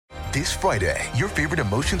This Friday, your favorite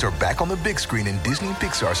emotions are back on the big screen in Disney and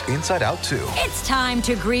Pixar's Inside Out 2. It's time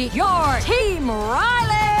to greet your Team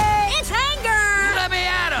Riley. It's anger. Let me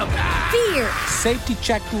at him. Fear. Safety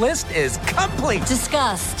checklist is complete.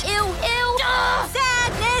 Disgust. Ew.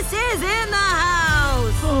 Sadness is in the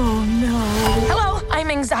house. Oh, no. Hello, I'm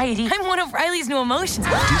anxiety. I'm one of Riley's new emotions.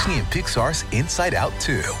 Disney and Pixar's Inside Out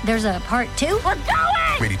 2. There's a part 2? We're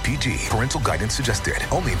going! Rated PG. Parental guidance suggested.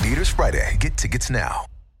 Only in theaters Friday. Get tickets now.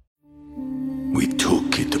 We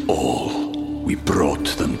took it all. We brought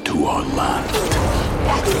them to our land.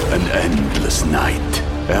 An endless night,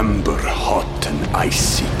 ember hot and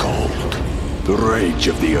icy cold. The rage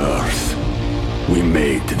of the earth. We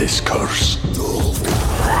made this curse.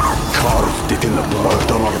 Carved it in the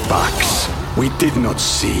blood on our backs. We did not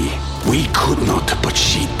see. We could not, but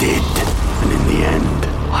she did. And in the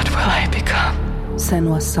end... What will I become?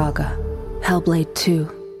 Senua's Saga. Hellblade 2.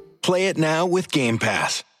 Play it now with Game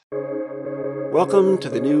Pass. Welcome to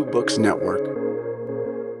the New Books Network.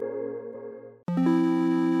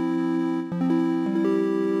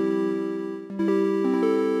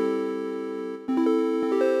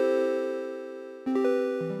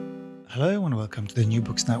 Hello and welcome to the New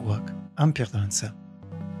Books Network. I'm Pierre Dancer.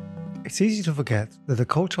 It's easy to forget that the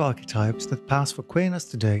cultural archetypes that pass for queerness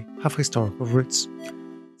today have historical roots.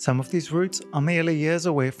 Some of these roots are merely years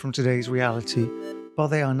away from today's reality, but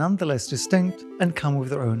they are nonetheless distinct and come with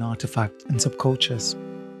their own artifact and subcultures.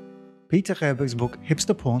 Peter Rehberg's book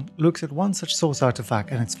Hipster Porn looks at one such source artifact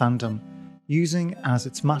and its fandom, using as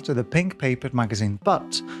its matter the pink-papered magazine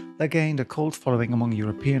Butt that gained a cult following among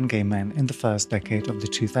European gay men in the first decade of the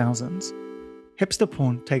 2000s. Hipster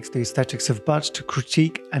Porn takes the aesthetics of Butt to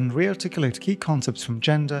critique and re-articulate key concepts from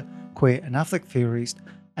gender, queer and ethnic theories,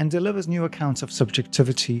 and delivers new accounts of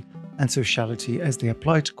subjectivity and sociality as they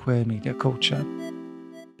apply to queer media culture.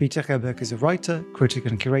 Peter Rehberg is a writer, critic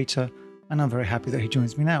and curator, and I'm very happy that he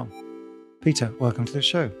joins me now. Peter, welcome to the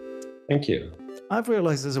show. Thank you. I've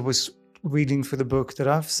realized as I was reading through the book that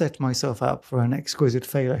I've set myself up for an exquisite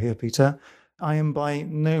failure here, Peter. I am by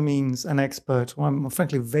no means an expert, or I'm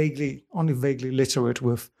frankly only vaguely literate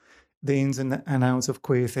with the ins and outs of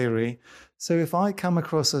queer theory. So if I come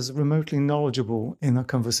across as remotely knowledgeable in a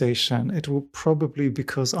conversation, it will probably be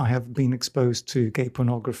because I have been exposed to gay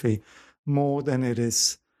pornography more than it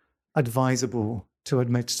is advisable to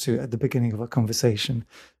admit to at the beginning of a conversation.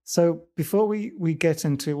 So before we get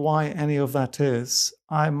into why any of that is,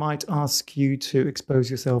 I might ask you to expose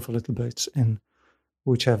yourself a little bit in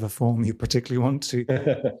whichever form you particularly want to.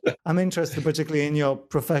 I'm interested particularly in your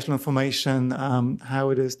professional formation, how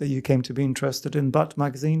it is that you came to be interested in Butt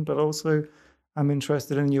magazine, but also I'm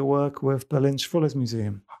interested in your work with Berlin's Schwules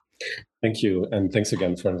Museum. Thank you. And thanks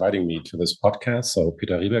again for inviting me to this podcast. So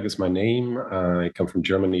Peter Rehberg is my name. I come from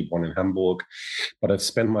Germany, born in Hamburg, but I've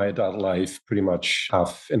spent my adult life pretty much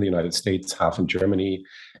half in the United States, half in Germany.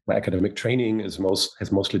 My academic training has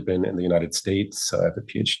mostly been in the United States. I have a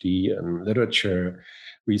PhD in literature,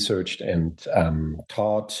 researched and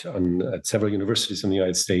taught at several universities in the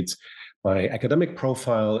United States. My academic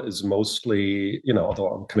profile is mostly, although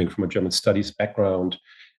I'm coming from a German studies background,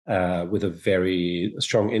 with a very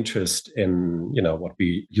strong interest in, what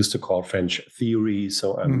we used to call French theory.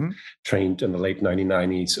 So I'm trained in the late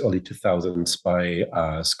 1990s, early 2000s by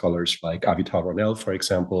scholars like Avital Ronell, for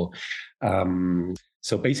example.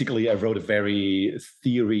 So basically, I wrote a very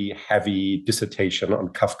theory-heavy dissertation on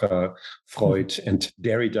Kafka, Freud, and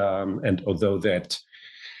Derrida. And although that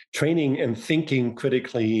training and thinking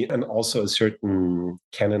critically and also a certain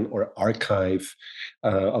canon or archive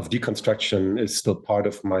of deconstruction is still part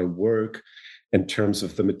of my work in terms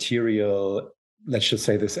of the material. Let's just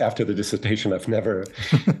say this, after the dissertation, I've never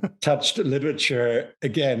touched literature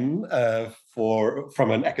again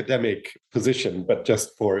from an academic position, but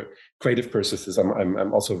just for creative purposes.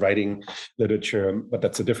 I'm also writing literature, but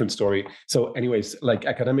that's a different story. So anyways, like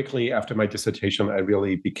academically, after my dissertation, I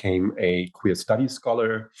really became a queer studies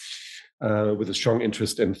scholar with a strong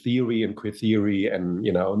interest in theory and queer theory and,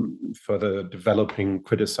 further developing,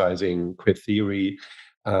 criticizing queer theory.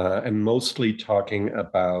 And mostly talking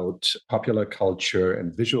about popular culture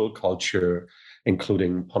and visual culture,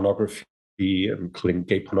 including pornography, including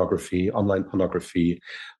gay pornography, online pornography,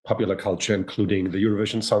 popular culture, including the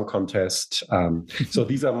Eurovision Song Contest. So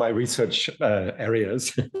these are my research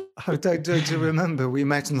areas. I do remember we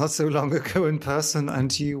met not so long ago in person,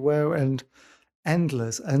 and you were an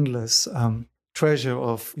endless treasure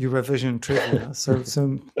of Eurovision trivia. So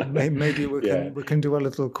maybe we can do a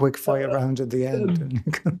little quick fire round at the end.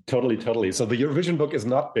 Totally. So the Eurovision book has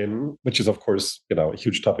not been, which is of course a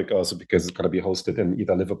huge topic also because it's going to be hosted in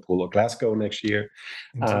either Liverpool or Glasgow next year.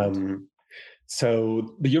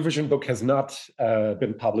 So the Eurovision book has not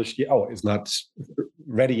been published yet. Oh, it's not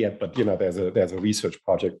ready yet, but there's a research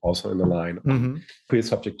project also in the line on queer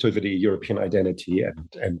subjectivity, European identity,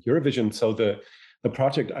 and Eurovision. So the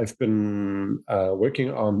project I've been working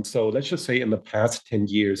on, so let's just say in the past 10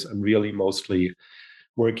 years, I'm really mostly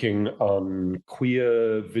working on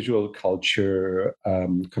queer visual culture,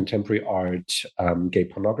 contemporary art, gay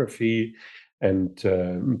pornography, and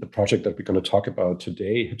the project that we're going to talk about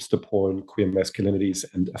today, hipster porn, queer masculinities,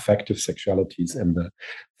 and affective sexualities in the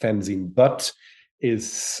fanzine But,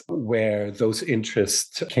 is where those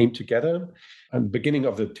interests came together. At the beginning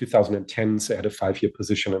of the 2010s, I had a 5-year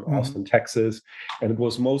position in Austin, Texas, and it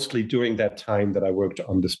was mostly during that time that I worked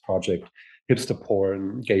on this project. Hipster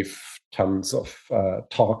porn, gave tons of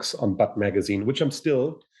talks on But magazine, which I'm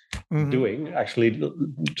still doing. Actually,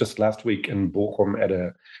 just last week in Bochum at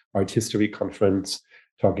a art history conference,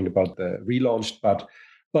 talking about the relaunched But.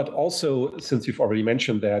 But also, since you've already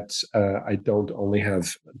mentioned that, I don't only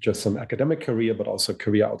have just some academic career, but also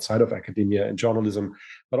career outside of academia and journalism,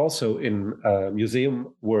 but also in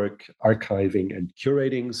museum work, archiving, and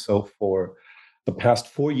curating. So for the past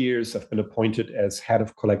 4 years, I've been appointed as head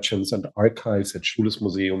of collections and archives at Schules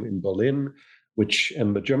Museum in Berlin, which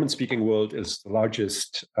in the German-speaking world is the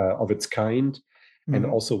largest of its kind, and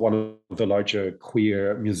also one of the larger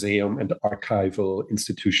queer museum and archival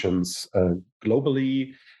institutions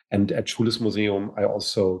globally. And at Schules Museum, I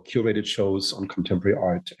also curated shows on contemporary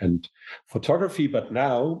art and photography. But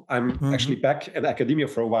now I'm actually back in academia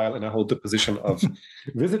for a while, and I hold the position of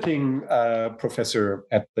visiting professor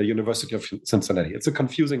at the University of Cincinnati. It's a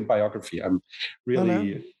confusing biography. I'm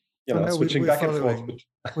really switching back and forth.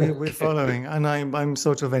 We're following, and I'm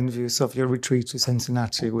sort of envious of your retreat to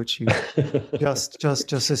Cincinnati, which you just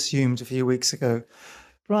assumed a few weeks ago.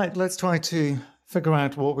 Right, let's try to figure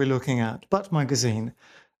out what we're looking at. But magazine,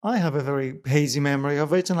 I have a very hazy memory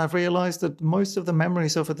of it, and I've realized that most of the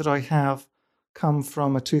memories of it that I have come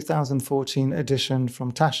from a 2014 edition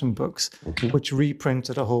from Taschen Books, which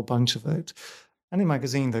reprinted a whole bunch of it. Any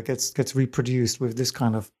magazine that gets reproduced with this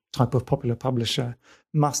kind of type of popular publisher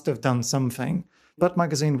must have done something. But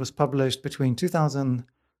magazine was published between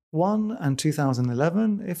 2001 and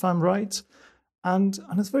 2011, if I'm right. And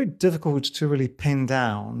it's very difficult to really pin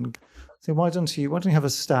down. So why don't you have a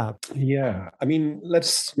stab? Yeah, I mean,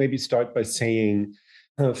 let's maybe start by saying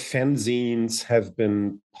fanzines have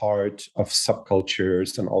been part of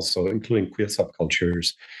subcultures, and also including queer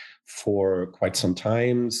subcultures, for quite some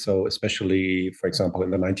time. So especially, for example,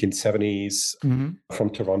 in the 1970s, from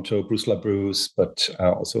Toronto, Bruce LaBruce, but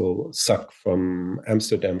also Suck from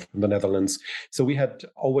Amsterdam, from the Netherlands. So we had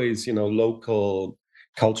always, local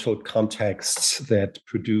cultural contexts that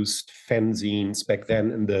produced fanzines back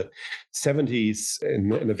then in the 70s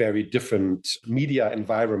in a very different media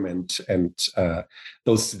environment. And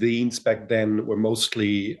those zines back then were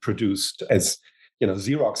mostly produced as,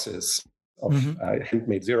 Xeroxes of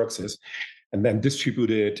handmade Xeroxes, and then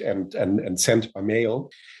distributed and sent by mail.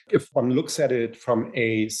 If one looks at it from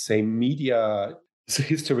a, say, media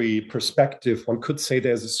history perspective, one could say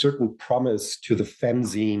there's a certain promise to the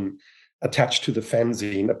fanzine, attached to the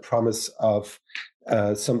fanzine, a promise of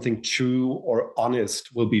something true or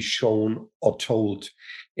honest will be shown or told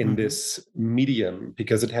in this medium,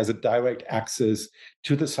 because it has a direct access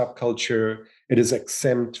to the subculture. It is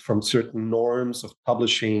exempt from certain norms of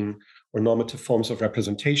publishing or normative forms of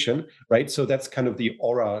representation, right? So that's kind of the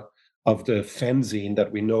aura of the fanzine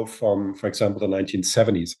that we know from, for example, the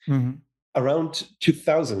 1970s. Around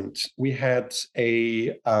 2000, we had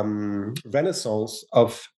a renaissance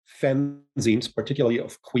of fanzines, particularly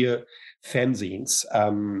of queer fanzines.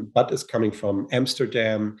 But is coming from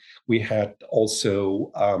Amsterdam. We had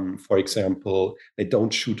also, for example, They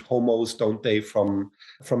Don't Shoot Homos, Don't They, from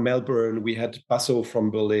Melbourne. We had Basso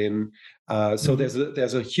from Berlin. So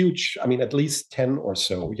there's a huge, at least 10 or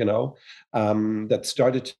so, that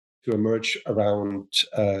started to emerge around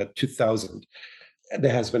 2000.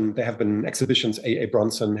 There have been exhibitions. A.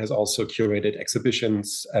 Bronson has also curated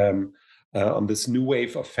exhibitions on this new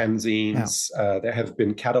wave of fanzines. There have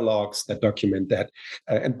been catalogs that document that.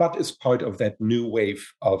 And But is part of that new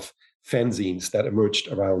wave of fanzines that emerged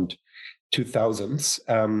around 2000s.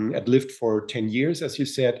 It lived for 10 years, as you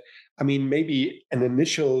said. Maybe an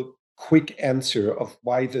initial quick answer of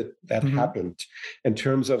why that happened. In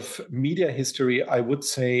terms of media history, I would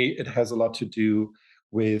say it has a lot to do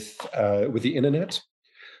with the internet,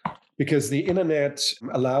 because the internet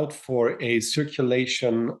allowed for a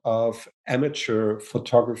circulation of amateur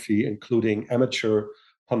photography, including amateur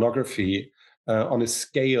pornography, on a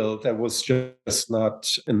scale that was just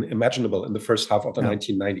not imaginable in the first half of the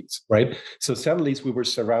 1990s, right? So suddenly we were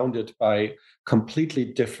surrounded by completely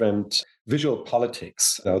different visual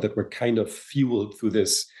politics that were kind of fueled through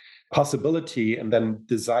this possibility and then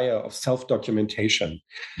desire of self-documentation.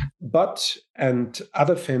 But and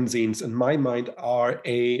other fanzines, in my mind, are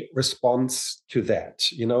a response to that.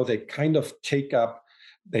 They kind of take up,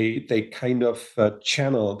 they kind of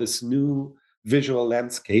channel this new visual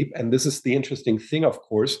landscape. And this is the interesting thing, of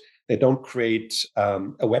course. They don't create a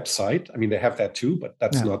website. I mean, they have that too, but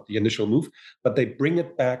that's not the initial move. But they bring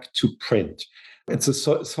it back to print. It's a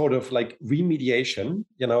sort of like remediation,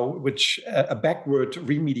 which a backward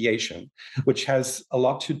remediation, which has a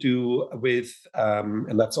lot to do with,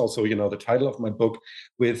 and that's also, the title of my book,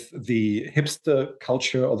 with the hipster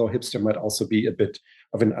culture, although hipster might also be a bit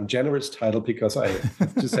of an ungenerous title, because I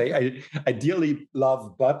have to say I dearly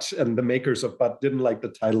love Butt, and the makers of Butt didn't like the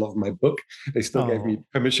title of my book. They still gave me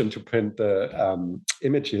permission to print the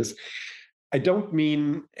images. I don't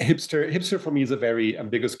mean hipster. Hipster for me is a very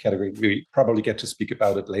ambiguous category. We probably get to speak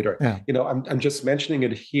about it later. Yeah. I'm just mentioning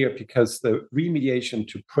it here because the remediation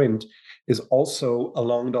to print is also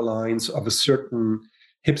along the lines of a certain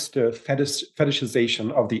hipster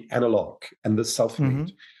fetishization of the analog and the self-made.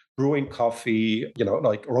 Mm-hmm. Brewing coffee,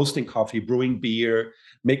 like roasting coffee, brewing beer,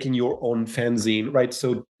 making your own fanzine, right?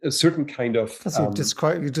 So a certain kind of...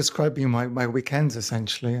 You're describing my weekends,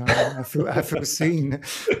 essentially. I feel seen.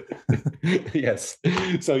 Yes.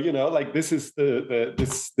 So, like this is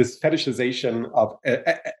this fetishization of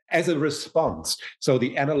as a response. So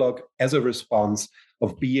the analog as a response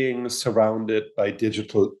of being surrounded by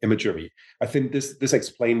digital imagery. I think this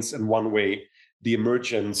explains in one way the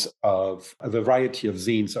emergence of a variety of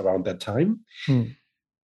zines around that time.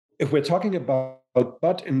 If we're talking about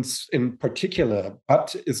Butt in particular,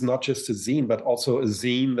 Butt is not just a zine, but also a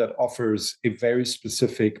zine that offers a very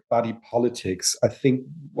specific body politics. I think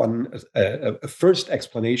a first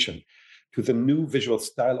explanation to the new visual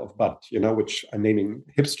style of Butt, which I'm naming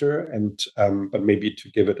hipster, and but maybe to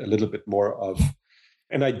give it a little bit more of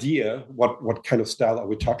an idea, what kind of style are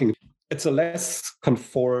we talking? It's a less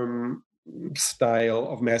conform style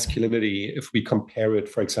of masculinity if we compare it,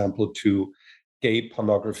 for example, to gay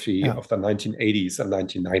pornography of the 1980s and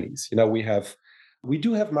 1990s. We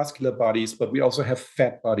do have muscular bodies, but we also have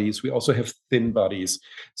fat bodies. We also have thin bodies.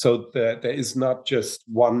 So there is not just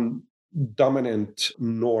one dominant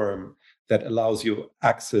norm that allows you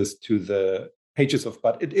access to the pages of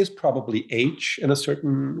Butt. It is probably age in a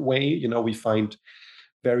certain way. We find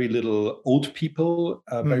very little old people,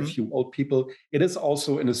 very few old people. It is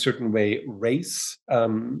also in a certain way race,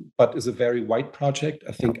 but is a very white project.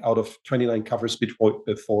 I think out of 29 covers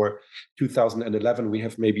before 2011, we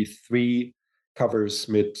have maybe 3 covers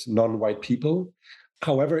with non-white people.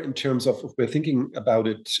 However, in terms of, if we're thinking about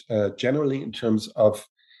it generally in terms of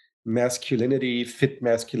masculinity, fit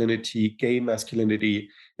masculinity, gay masculinity,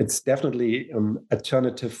 it's definitely an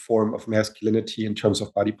alternative form of masculinity in terms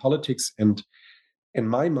of body politics. And in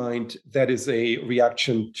my mind, that is a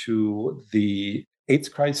reaction to the AIDS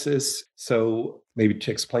crisis. So maybe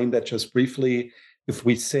to explain that just briefly, if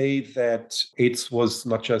we say that AIDS was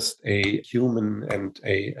not just a human and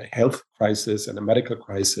a health crisis and a medical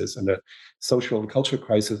crisis and a social and cultural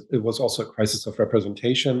crisis, it was also a crisis of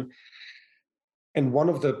representation. And one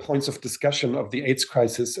of the points of discussion of the AIDS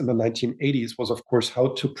crisis in the 1980s was, of course, how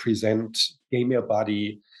to present gay male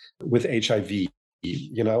body with HIV.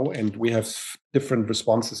 And we have different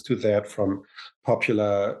responses to that from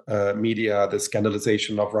popular media, the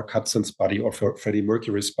scandalization of Rock Hudson's body or Freddie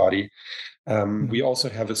Mercury's body. We also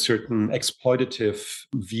have a certain exploitative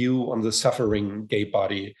view on the suffering gay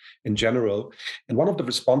body in general. And one of the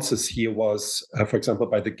responses here was, for example,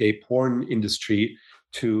 by the gay porn industry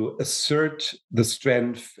to assert the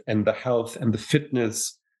strength and the health and the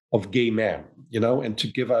fitness of gay men, and to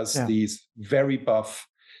give us these very buff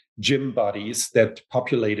gym bodies that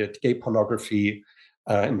populated gay pornography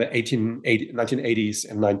in the 1980s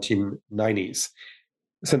and 1990s.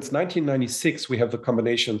 Since 1996, we have the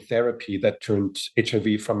combination therapy that turned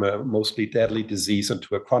HIV from a mostly deadly disease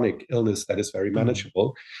into a chronic illness that is very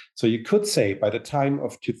manageable. So you could say by the time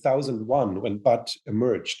of 2001, when Butt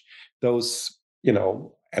emerged, those,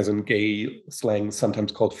 as in gay slang,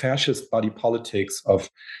 sometimes called fascist body politics of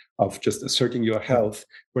just asserting your health,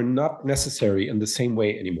 were not necessary in the same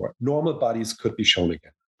way anymore. Normal bodies could be shown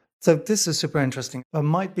again. So this is super interesting. It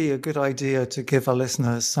might be a good idea to give our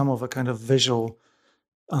listeners some of a kind of visual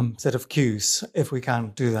set of cues, if we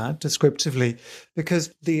can do that descriptively,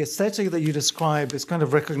 because the aesthetic that you describe is kind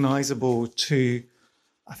of recognizable to,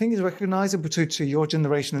 I think it's recognizable to your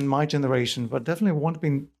generation and my generation, but definitely won't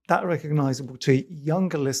be that recognizable to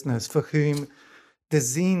younger listeners for whom the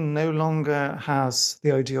zine no longer has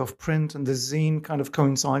the idea of print, and the zine kind of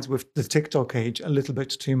coincides with the TikTok age a little bit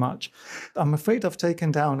too much. I'm afraid I've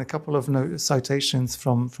taken down a couple of citations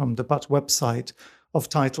from the Butt website of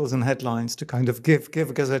titles and headlines to kind of give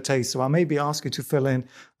us a taste. So I'll maybe ask you to fill in.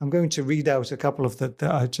 I'm going to read out a couple of that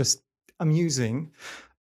I'm using.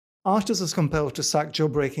 Artist is compelled to sack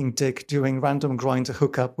jaw-breaking dick during random Grindr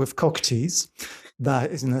hookup with cocktease.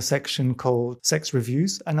 That is in a section called Sex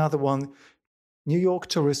Reviews. Another one, New York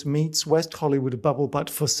tourist meets West Hollywood bubble butt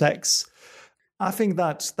for sex. I think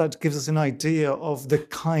that gives us an idea of the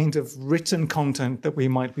kind of written content that we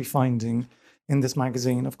might be finding in this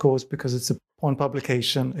magazine, of course, because it's a porn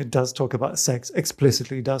publication. It does talk about sex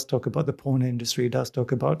explicitly, it does talk about the porn industry, it does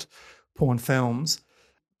talk about porn films.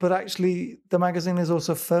 But actually, the magazine is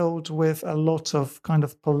also filled with a lot of kind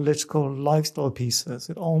of political lifestyle pieces.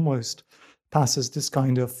 It almost passes this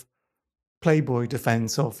kind of Playboy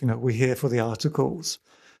defense of, we're here for the articles.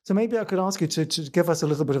 So maybe I could ask you to give us a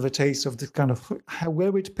little bit of a taste of the kind of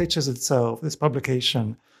where it pitches itself, this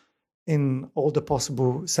publication, in all the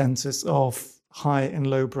possible senses of high and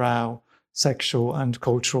lowbrow, sexual and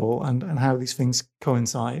cultural, and how these things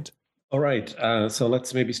coincide. All right. So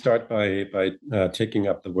let's maybe start by taking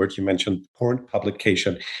up the word you mentioned, porn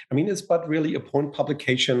publication. I mean, is Butt really a porn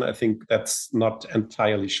publication? I think that's not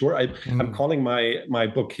entirely sure. I'm calling my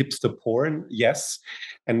book Hipster Porn. Yes.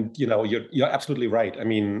 And, you're absolutely right. I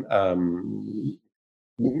mean,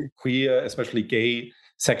 queer, especially gay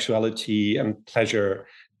sexuality and pleasure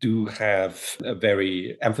do have a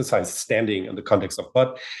very emphasized standing in the context of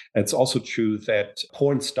Butt. It's also true that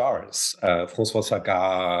porn stars, François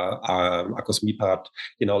Sagat, Akos Mipat,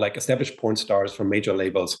 like established porn stars from major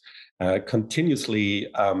labels, continuously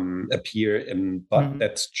appear in Butt. Mm-hmm.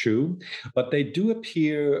 That's true. But they do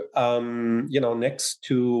appear, next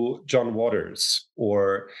to John Waters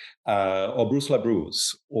or Bruce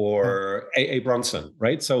LaBruce or A.A. Bronson,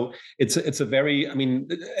 right? So it's a very,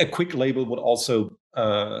 a quick label would also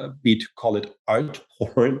be to call it art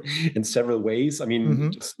porn in several ways.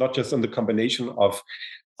 It's not just in the combination of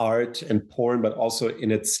art and porn, but also in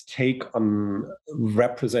its take on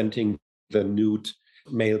representing the nude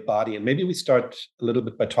male body. And maybe we start a little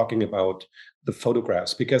bit by talking about the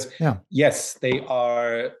photographs, because yes, they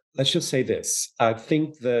are, let's just say this. I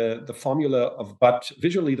think the formula of Butt,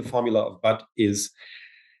 visually the formula of Butt is,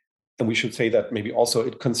 and we should say that maybe also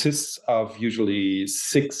it consists of usually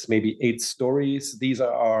 6, maybe 8 stories. These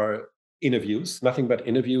are interviews, nothing but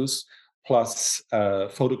interviews, plus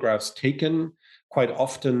photographs taken quite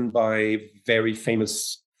often by very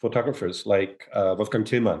famous photographers like Wolfgang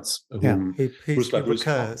Tillmans.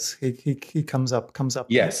 He comes up.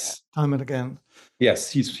 Yes, time and again. Yes,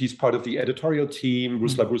 he's part of the editorial team.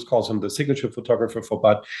 Bruce LaBruce calls him the signature photographer for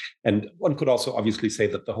Butt. And one could also obviously say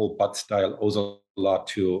that the whole Butt style owes a lot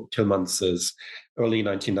to Tillmans's early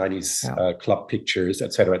 1990s club pictures,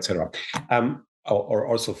 et cetera, et cetera. Or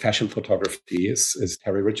also fashion photography is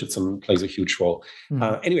Terry Richardson plays a huge role.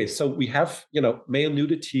 Anyway, so we have, male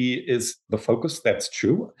nudity is the focus. That's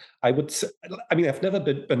true. I would say, I've never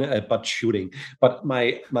been at a Butt shooting, but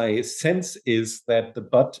my sense is that the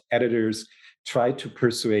Butt editors try to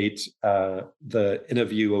persuade the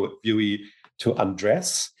interviewee to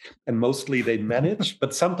undress, and mostly they manage,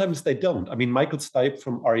 but sometimes they don't. Michael Stipe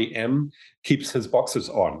from REM keeps his boxers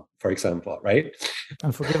on, for example, right?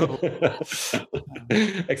 Unforgivable.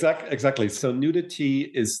 Exactly. So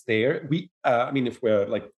nudity is there. If we're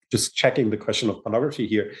like just checking the question of pornography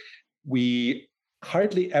here, we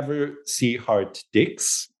hardly ever see hard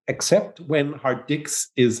dicks, except when hard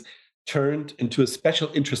dicks is turned into a special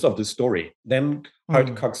interest of the story. Then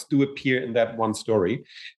hard cocks do appear in that one story.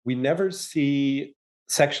 We never see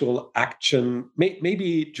sexual action,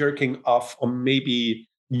 maybe jerking off, or maybe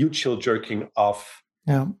mutual jerking off,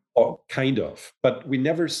 or kind of. But we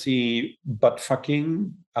never see butt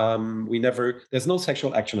fucking. There's no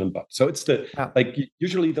sexual action in butt. So it's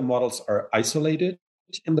usually the models are isolated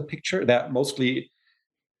in the picture. They're mostly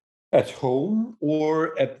at home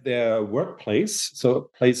or at their workplace, so a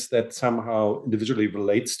place that somehow individually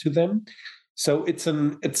relates to them. So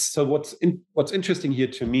what's interesting here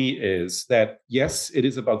to me is that yes, it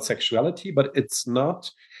is about sexuality, but it's not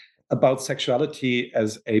about sexuality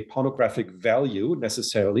as a pornographic value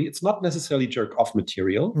necessarily. It's not necessarily jerk-off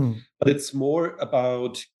material, but it's more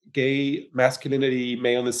about gay masculinity,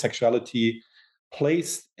 maleness, sexuality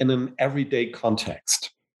placed in an everyday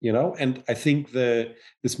context. And I think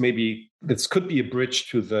this could be a bridge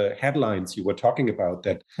to the headlines you were talking about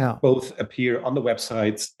that both appear on the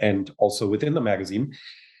websites and also within the magazine.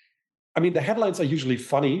 I mean, the headlines are usually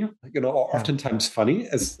funny, or oftentimes funny,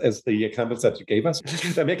 as the examples that you gave us.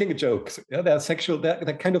 They're making a joke. They're sexual.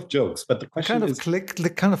 They're kind of jokes. But the question is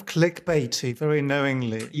kind of clickbaity, very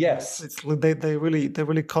knowingly. Yes, they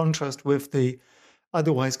really contrast with the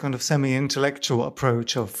otherwise kind of semi-intellectual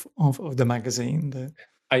approach of the magazine.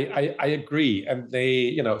 I agree, and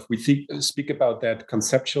they, if we speak about that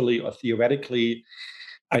conceptually or theoretically,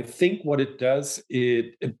 I think what it does,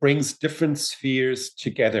 it brings different spheres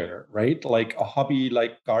together, right? Like a hobby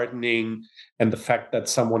like gardening and the fact that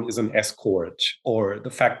someone is an escort, or the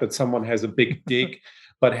fact that someone has a big dig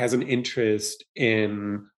but has an interest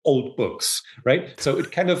in old books, right? So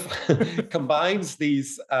it kind of combines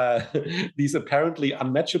these apparently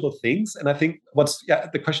unmatchable things. And I think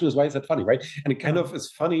the question is, why is that funny, right? And it kind of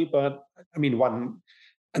is funny, but I mean,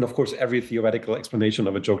 and of course, every theoretical explanation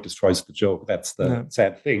of a joke destroys the joke. That's the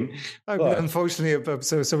sad thing. But unfortunately,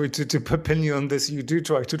 so sorry to pin you on this, you do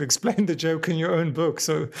try to explain the joke in your own book.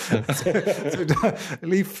 So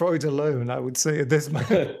leave Freud alone, I would say, at this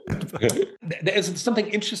moment. There's something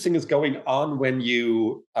interesting is going on when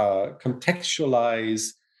you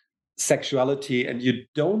contextualize sexuality and you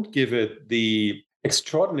don't give it the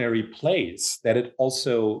extraordinary place that it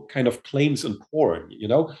also kind of claims in porn.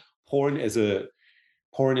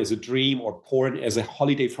 Porn as a dream, or porn as a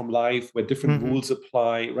holiday from life where different rules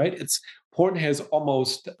apply, right? Porn has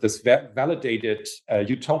almost this validated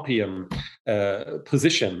utopian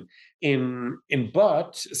position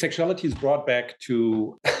but sexuality is brought back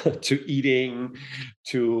to eating,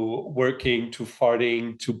 to working, to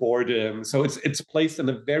farting, to boredom. So it's placed in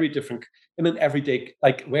a very different, in an everyday,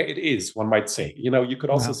 like where it is, one might say. You could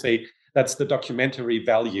also say that's the documentary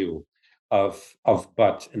value of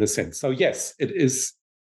butt in a sense. So yes, it is.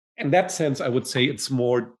 In that sense, I would say it's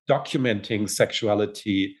more documenting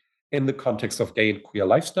sexuality in the context of gay and queer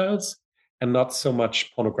lifestyles and not so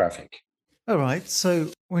much pornographic. All right,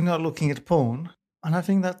 so we're not looking at porn. And I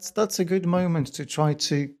think that's a good moment to try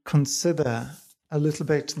to consider a little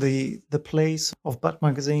bit the place of Butt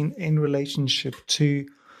Magazine in relationship to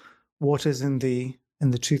what is in the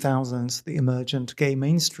 2000s, the emergent gay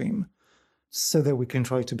mainstream, so that we can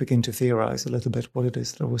try to begin to theorize a little bit what it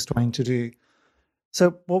is that I was trying to do.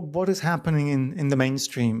 So what is happening in the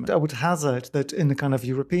mainstream? I would hazard that in the kind of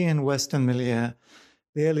European Western milieu,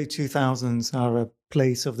 the early 2000s are a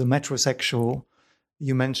place of the metrosexual.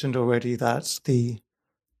 You mentioned already that the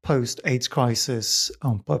post-AIDS crisis,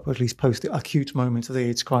 or at least post the acute moments of the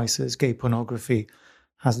AIDS crisis, gay pornography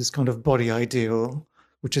has this kind of body ideal,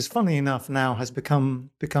 which is funny enough now has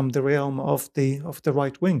become the realm of the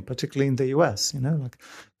right wing, particularly in the US. Like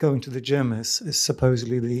going to the gym is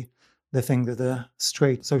supposedly the thing that the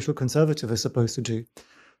straight social conservative is supposed to do.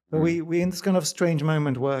 But we in this kind of strange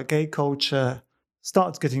moment where gay culture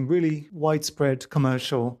starts getting really widespread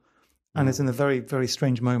commercial, and it's in a very, very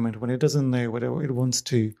strange moment when it doesn't know whether it wants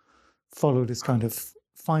to follow this kind of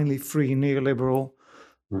finally free neoliberal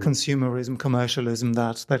consumerism, commercialism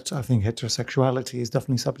that I think heterosexuality is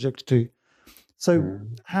definitely subject to. So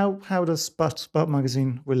how does Butt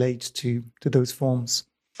Magazine relate to those forms?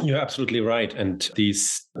 You're absolutely right. And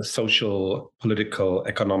these social, political,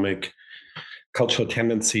 economic, cultural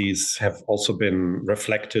tendencies have also been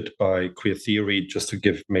reflected by queer theory. Just to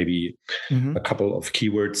give maybe a couple of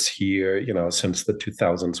keywords here, since the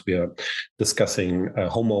 2000s, we are discussing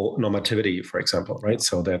homonormativity, for example, right?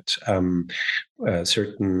 So that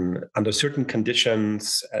under certain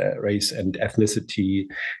conditions, race and ethnicity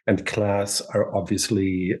and class are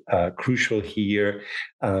obviously crucial here.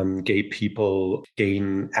 Gay people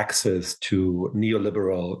gain access to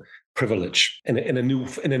neoliberal privilege in a new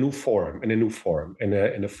form, in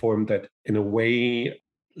a form that, in a way,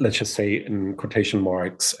 let's just say in quotation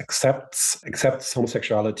marks, accepts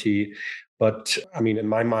homosexuality. But I mean, in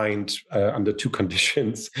my mind, under two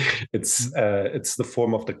conditions, it's the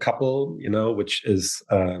form of the couple, which is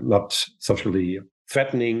not socially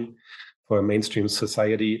threatening for a mainstream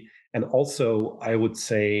society, and also I would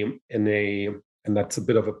say and that's a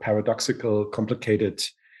bit of a paradoxical, complicated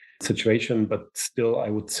situation, but still, I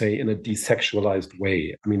would say in a desexualized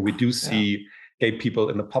way. I mean, we do see gay people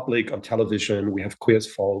in the public on television. We have Queer as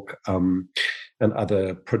Folk and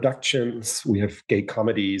other productions. We have gay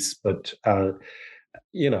comedies, but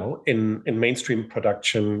in mainstream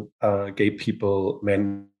production, gay people,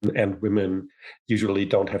 men and women, usually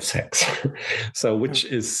don't have sex. So, which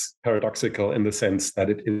is paradoxical in the sense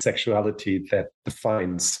that it is sexuality that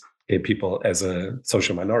defines gay people as a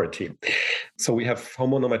social minority. So we have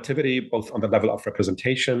homonormativity both on the level of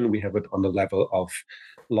representation, we have it on the level of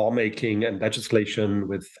lawmaking and legislation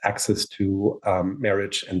with access to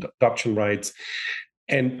marriage and adoption rights.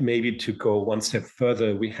 And maybe to go one step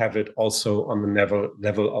further, we have it also on the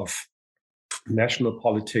level of national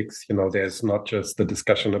politics. There's not just the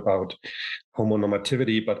discussion about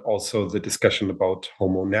homonormativity, but also the discussion about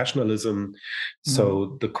homo-nationalism.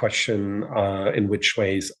 So the question in which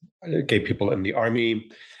ways gay people in the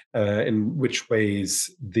army, in which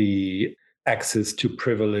ways the access to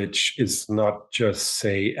privilege is not just,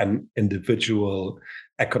 say, an individual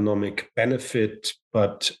economic benefit,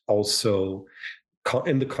 but also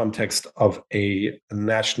in the context of a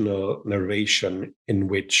national narration in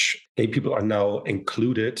which gay people are now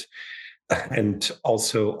included, and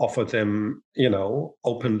also offer them,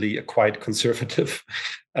 openly a quite conservative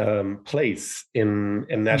place in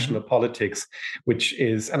national politics, which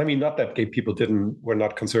is, and I mean, not that gay people were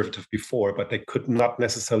not conservative before, but they could not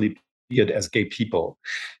necessarily be it as gay people,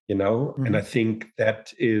 and I think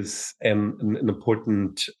that is an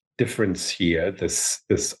important difference here, this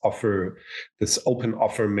open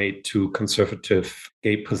offer made to conservative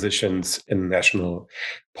gay positions in national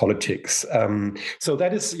politics. So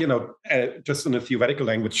that is, just in a theoretical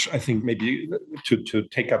language, I think maybe to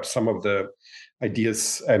take up some of the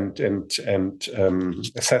ideas and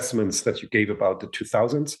assessments that you gave about the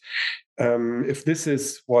 2000s. If this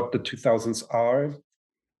is what the 2000s are,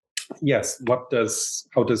 yes, how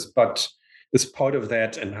does BUT is part of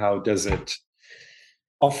that, and how does it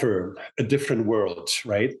offer a different world,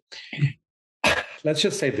 right? Let's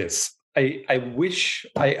just say this. I wish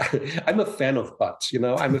I'm a fan of BUT,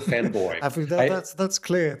 I'm a fanboy. I think that's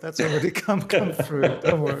clear. That's already come through.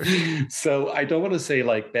 Don't worry. So I don't want to say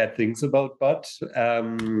like bad things about BUT,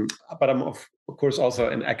 but I'm of course also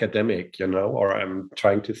an academic, or I'm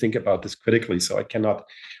trying to think about this critically. So I cannot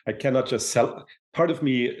just part of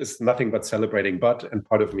me is nothing but celebrating BUT, and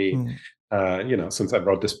part of me, since I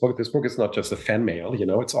wrote this book is not just a fan mail,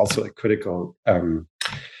 it's also a critical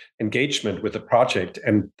engagement with the project.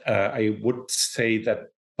 And I would say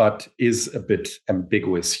that BUT is a bit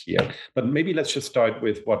ambiguous here. But maybe let's just start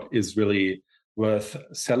with what is really worth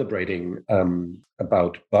celebrating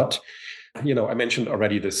about BUT. I mentioned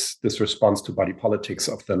already this response to body politics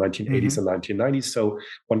of the 1980s and 1990s. So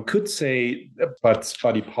one could say BUT's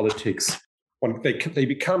body politics, they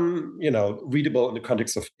become, readable in the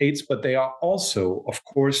context of AIDS, but they are also, of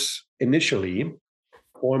course, initially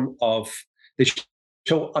form of, they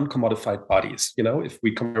show uncommodified bodies. If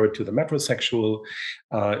we compare it to the metrosexual,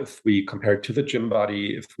 if we compare it to the gym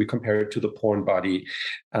body, if we compare it to the porn body,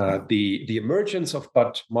 the emergence of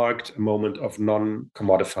BUT marked a moment of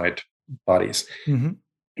non-commodified bodies.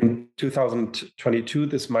 In 2022,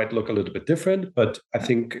 this might look a little bit different, but I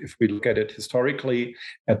think if we look at it historically,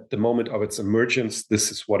 at the moment of its emergence, this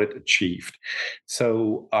is what it achieved.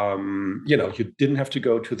 So, you didn't have to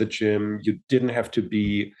go to the gym, you didn't have to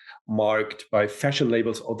be marked by fashion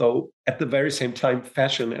labels, although at the very same time,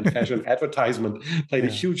 fashion and fashion advertisement played a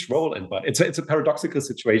huge role in BUT. It's a paradoxical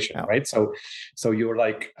situation, right? So you're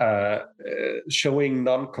like showing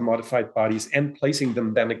non-commodified bodies and placing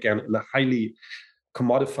them then again in a highly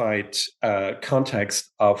commodified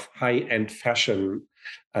context of high-end fashion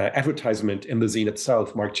advertisement in the zine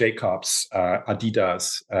itself, Marc Jacobs,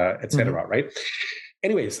 Adidas, etc., right?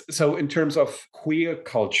 Anyways, so in terms of queer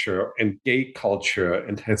culture and gay culture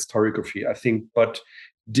and historiography, I think BUT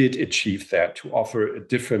did achieve that, to offer a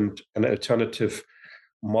different and alternative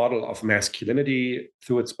model of masculinity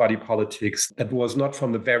through its body politics that was not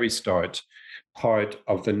from the very start part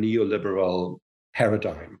of the neoliberal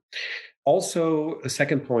paradigm. Also, a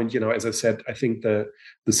second point, as I said, I think the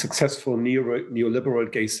successful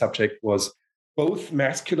neoliberal gay subject was both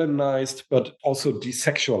masculinized but also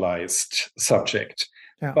desexualized subject.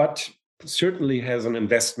 But certainly has an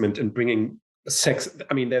investment in bringing sex.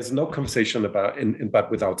 I mean, there's no conversation about in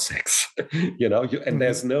BUT without sex, and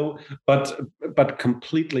there's no, but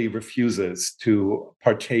completely refuses to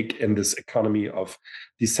partake in this economy of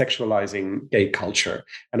desexualizing gay culture.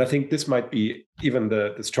 And I think this might be even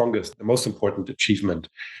the strongest, the most important achievement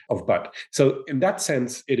of BUT. So in that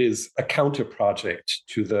sense, it is a counter project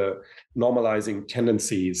to the normalizing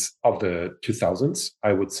tendencies of the 2000s,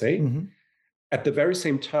 I would say. At the very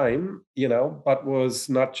same time, BUT was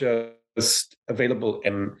not just available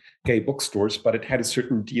in gay bookstores, but it had a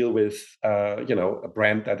certain deal with, a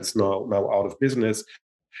brand that is now out of business,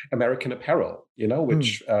 American Apparel,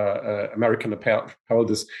 which American Apparel,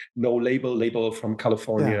 this no label from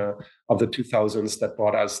California of the 2000s that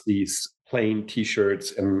brought us these plain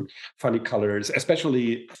T-shirts and funny colors,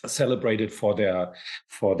 especially celebrated for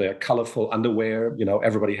their colorful underwear. You know,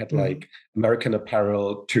 everybody had like American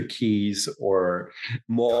Apparel, turquoise or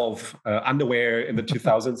mauve underwear in the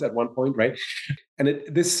 2000s at one point, right? And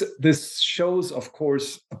this shows, of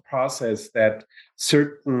course, a process that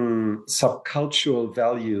certain subcultural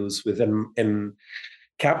values within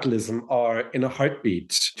capitalism are in a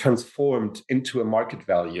heartbeat transformed into a market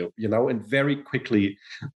value, you know, and very quickly,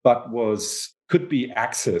 but could be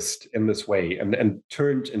accessed in this way and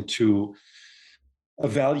turned into a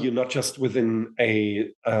value not just within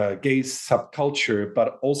a gay subculture,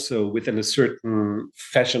 but also within a certain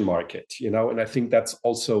fashion market, you know. And I think that's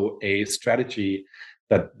also a strategy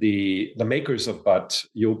that the makers of Butt,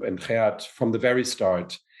 Joop and Gerard, from the very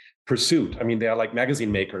start pursued. I mean, they are like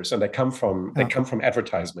magazine makers, and they come from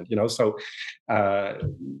advertisement, you know. So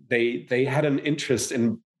they had an interest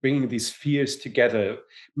in bringing these spheres together,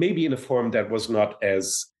 maybe in a form that was not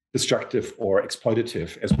as destructive or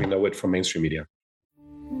exploitative as we know it from mainstream media.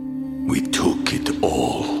 We took it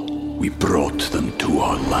all. We brought them to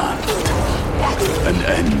our land. An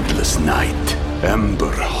endless night,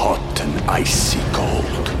 ember hot and icy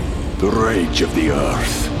cold. The rage of the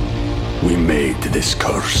earth. We made this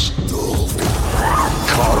curse.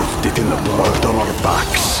 Carved it in the blood on our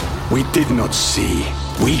backs. We did not see.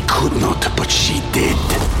 We could not, but she did.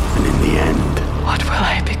 And in the end... What will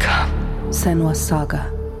I become? Senua's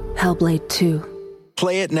Saga. Hellblade 2.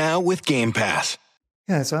 Play it now with Game Pass.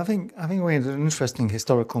 Yeah, so I think we're in an interesting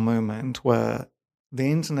historical moment where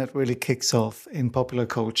the internet really kicks off in popular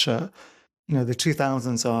culture. You know, the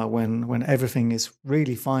 2000s are when everything is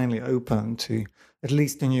really finally open to, at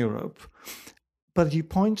least in Europe. But you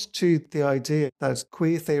point to the idea that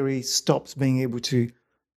queer theory stops being able to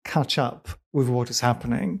catch up with what is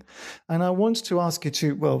happening. And I want to ask you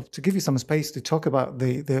to give you some space to talk about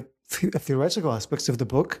the theoretical aspects of the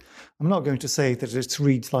book. I'm not going to say that it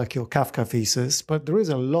reads like your Kafka thesis, but there is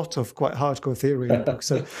a lot of quite hardcore theory in the book.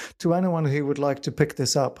 So to anyone who would like to pick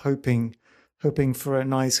this up, hoping for a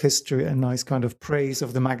nice history, a nice kind of praise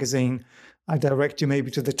of the magazine, I direct you maybe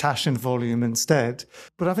to the Taschen volume instead.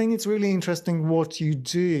 But I think it's really interesting what you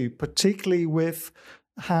do, particularly with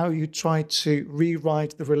how you try to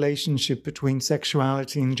rewrite the relationship between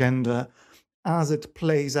sexuality and gender as it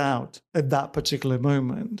plays out at that particular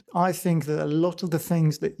moment. I think that a lot of the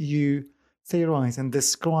things that you theorize and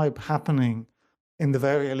describe happening in the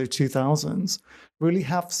very early 2000s really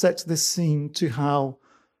have set the scene to how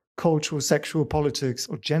cultural sexual politics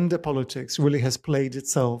or gender politics really has played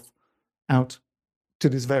itself out to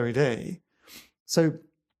this very day. So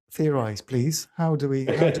theorize, please. How do we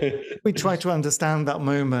try to understand that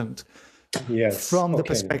moment from the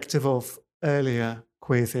perspective of earlier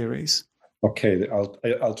queer theories? Okay,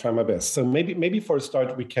 I'll try my best. So maybe for a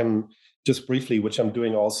start, we can just briefly, which I'm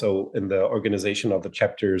doing also in the organization of the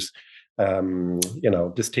chapters,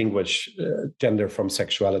 distinguish gender from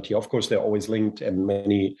sexuality. Of course, they're always linked in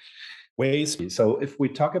many ways. So if we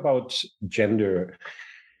talk about gender,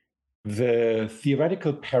 the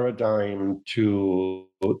theoretical paradigm to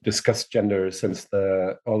discuss gender since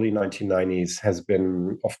the early 1990s has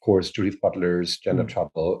been, of course, Judith Butler's Gender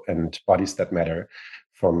Trouble and Bodies That Matter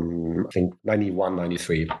from, I think, 91,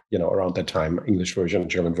 93, around that time, English version,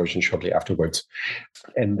 German version shortly afterwards.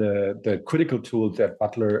 And the critical tool that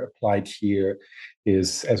Butler applied here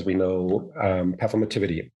is, as we know,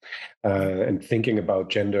 performativity, and thinking about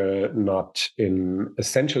gender not in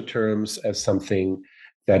essential terms as something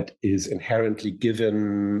that is inherently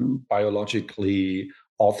given, biologically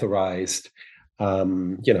authorized,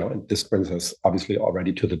 and this brings us obviously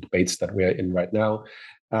already to the debates that we're in right now,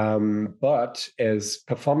 but as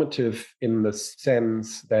performative in the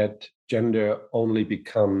sense that gender only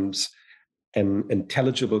becomes an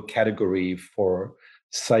intelligible category for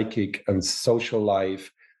psychic and social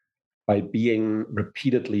life by being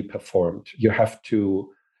repeatedly performed. You have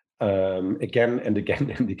to again and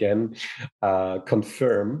again and again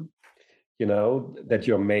confirm that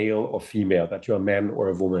you're male or female, that you're a man or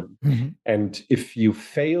a woman. Mm-hmm. And if you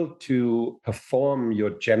fail to perform your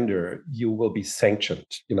gender, you will be sanctioned.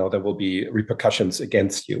 There will be repercussions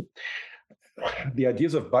against you. The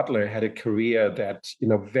ideas of Butler had a career that,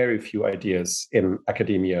 very few ideas in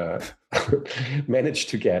academia managed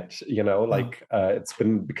to get, it's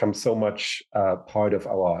become so much part of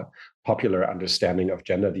our popular understanding of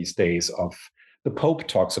gender these days. Of the Pope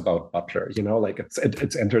talks about Butler,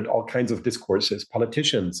 it's entered all kinds of discourses.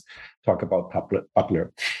 Politicians talk about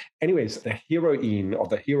Butler. Anyways, the heroine or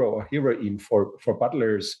the hero or heroine for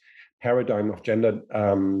Butler's paradigm of gender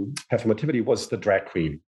performativity was the drag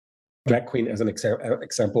queen. Drag queen as an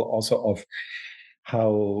example also of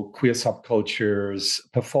how queer subcultures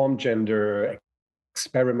perform gender,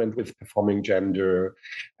 experiment with performing gender,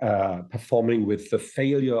 performing with the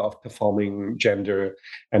failure of performing gender,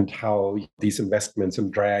 and how these investments in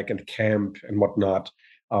drag and camp and whatnot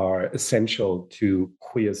are essential to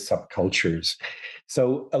queer subcultures.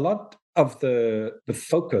 So a lot of the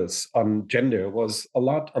focus on gender was a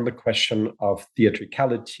lot on the question of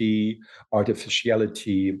theatricality,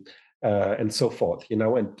 artificiality, and so forth.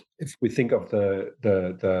 And if we think of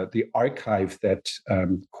the archive that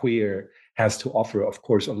queer has to offer, of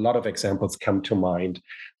course, a lot of examples come to mind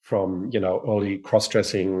from early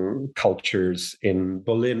cross-dressing cultures in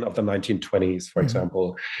Berlin of the 1920s, for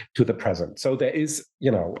example, to the present. So there is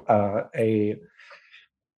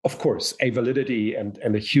of course, a validity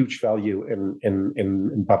and a huge value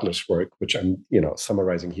in Butler's work, which I'm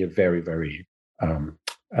summarizing here very, very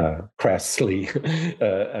crassly,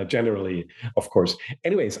 generally, of course.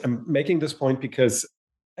 Anyways, I'm making this point because,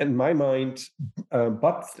 in my mind,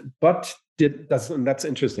 but that's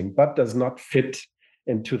interesting. But does not fit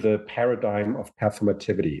into the paradigm of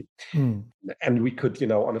performativity. And we could,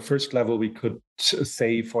 on a first level, we could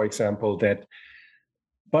say, for example, that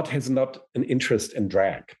but has not an interest in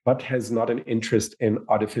drag, but has not an interest in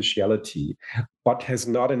artificiality, but has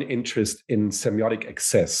not an interest in semiotic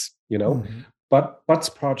excess, But But's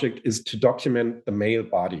project is to document the male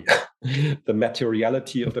body, the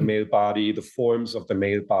materiality of the male body, the forms of the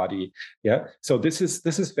male body. Yeah. So this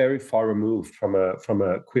is very far removed from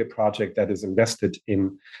a queer project that is invested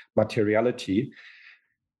in materiality.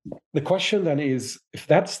 The question then is, if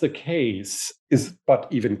that's the case, is But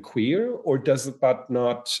even queer, or does But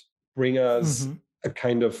not bring us a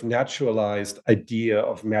kind of naturalized idea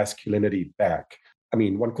of masculinity back? I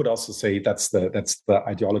mean, one could also say that's the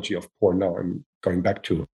ideology of porn. Now I'm going back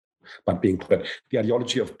to But the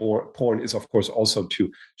ideology of porn is, of course, also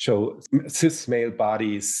to show cis male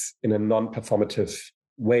bodies in a non-performative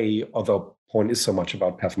way, although porn is so much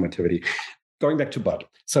about performativity. Going back to But.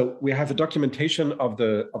 So we have a documentation of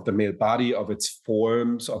the male body, of its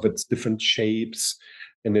forms, of its different shapes,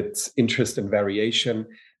 and its interest in variation.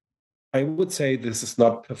 I would say this is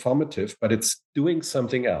not performative, but it's doing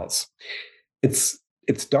something else. It's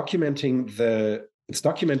documenting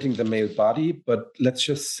the male body, but let's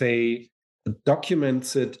just say it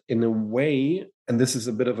documents it in a way, and this is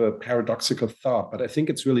a bit of a paradoxical thought, but I think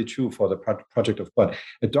it's really true for the project of But.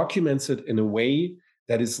 It documents it in a way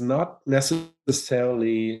that is not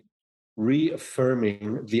necessarily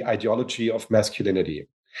reaffirming the ideology of masculinity.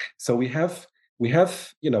 So we have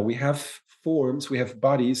forms, we have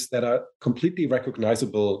bodies that are completely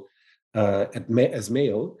recognizable as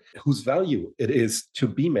male, whose value it is to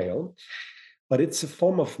be male, but it's a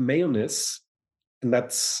form of maleness, and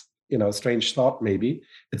that's a strange thought maybe.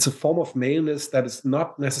 It's a form of maleness that is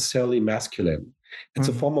not necessarily masculine. It's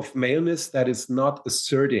a form of maleness that is not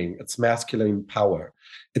asserting its masculine power.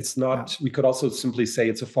 It's not, we could also simply say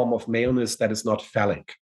it's a form of maleness that is not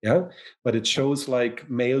phallic, but it shows like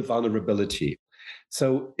male vulnerability.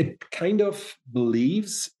 So it kind of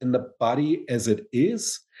believes in the body as it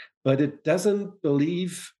is, but it doesn't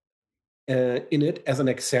believe in it as an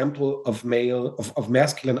example of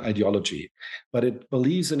masculine ideology, but it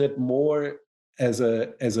believes in it more as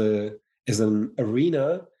an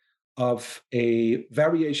arena of a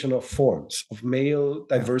variation of forms of male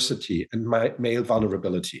diversity and male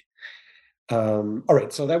vulnerability. All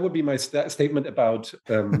right, so that would be my statement about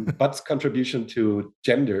But's contribution to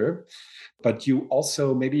gender. But you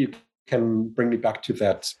also, maybe you can bring me back to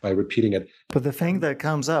that by repeating it. But the thing that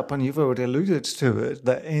comes up, and you've already alluded to it,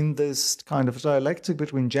 that in this kind of dialectic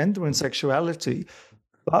between gender and sexuality,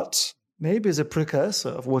 But maybe is a precursor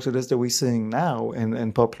of what it is that we're seeing now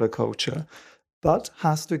in popular culture, but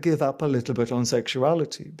has to give up a little bit on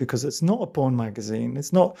sexuality because it's not a porn magazine.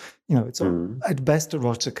 It's not, it's at best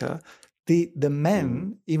erotica. The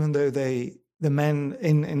men, even though the men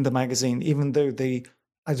in the magazine, even though they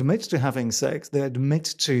admit to having sex, they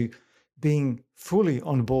admit to being fully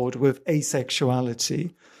on board with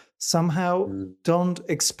asexuality, somehow don't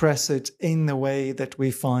express it in the way that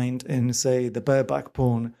we find in, say, the bareback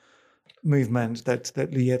porn movement that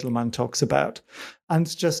Lee Edelman talks about.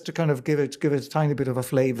 And just to kind of give it a tiny bit of a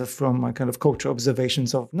flavor from my kind of culture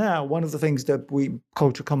observations of now, one of the things that we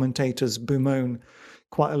culture commentators bemoan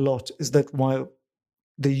quite a lot is that while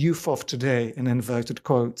the youth of today, in inverted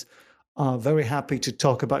quotes, are very happy to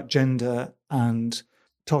talk about gender and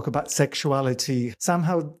talk about sexuality,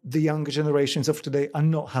 somehow the younger generations of today are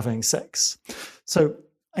not having sex. So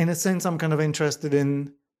in a sense, I'm kind of interested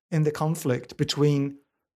in the conflict between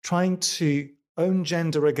trying to own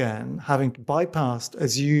gender again, having bypassed,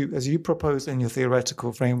 as you proposed in your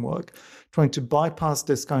theoretical framework, trying to bypass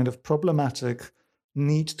this kind of problematic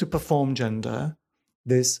need to perform gender,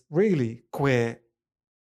 this really queer,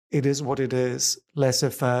 it is what it is,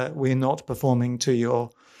 laissez-faire, we're not performing to your,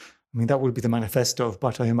 I mean, that would be the manifesto of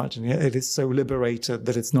Butt, I imagine. Yeah? It is so liberated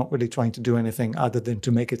that it's not really trying to do anything other than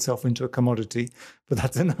to make itself into a commodity. But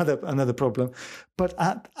that's another problem. But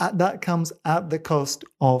that comes at the cost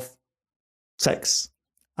of sex.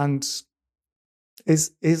 And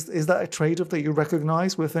is that a trade-off that you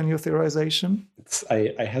recognize within your theorization?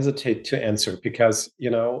 I hesitate to answer because,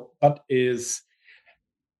 Butt is,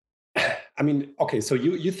 I mean, okay, so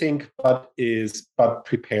you think Butt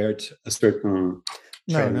prepared a certain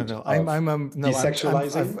No. I'm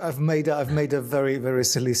desexualizing? I've made a very, very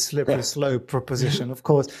silly, slippery slope proposition. Of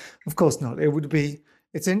course not. It would be.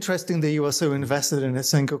 It's interesting that you are so invested in a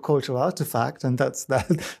single cultural artifact, and that's that.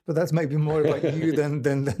 But that's maybe more about you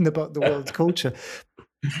than about the world's culture.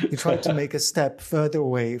 You try to make a step further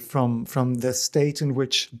away from the state in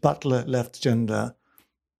which Butler left gender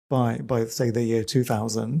by say the year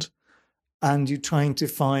 2000, and you're trying to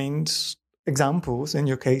find examples in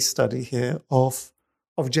your case study here of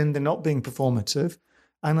gender not being performative.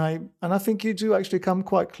 And I think you do actually come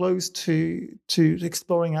quite close to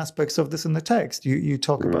exploring aspects of this in the text. You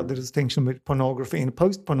talk about the distinction between pornography and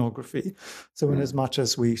post-pornography. So in as much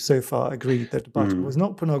as we so far agreed that Butt was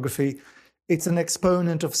not pornography, it's an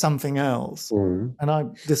exponent of something else.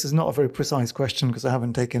 And this is not a very precise question because I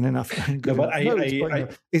haven't taken enough.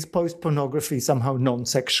 Is post-pornography somehow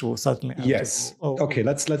non-sexual suddenly? Yes. Okay,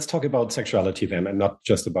 let's talk about sexuality then, and not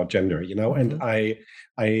just about gender. And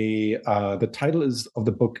the title of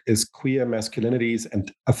the book is Queer Masculinities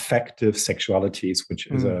and Affective Sexualities, which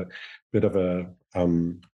is a bit of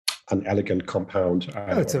an elegant compound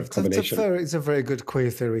combination. It's a very good queer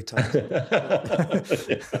theory title.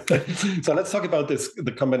 So let's talk about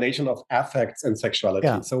the combination of affects and sexuality.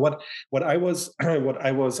 Yeah. So what I was,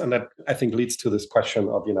 and that I think leads to this question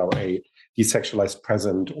of a desexualized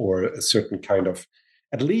present, or a certain kind of,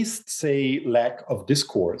 at least say, lack of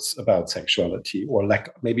discourse about sexuality, or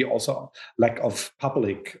maybe also lack of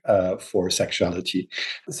public for sexuality.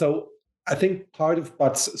 So I think part of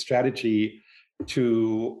Butt's strategy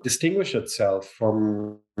to distinguish itself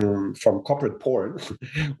from corporate porn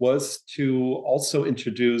was to also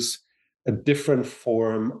introduce a different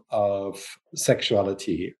form of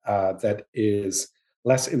sexuality that is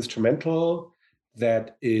less instrumental,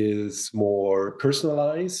 that is more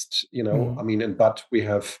personalized. I mean, in Butt we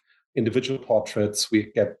have individual portraits.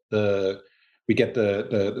 We get the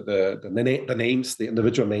names, the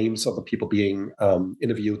individual names of the people being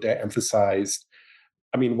interviewed. They're emphasized.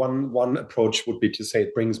 I mean, one approach would be to say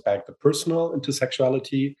it brings back the personal into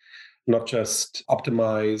sexuality, not just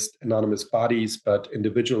optimized anonymous bodies, but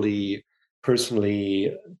individually,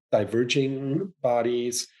 personally diverging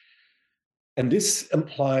bodies. And this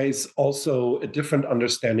implies also a different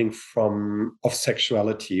understanding of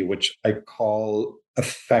sexuality, which I call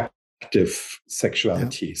affective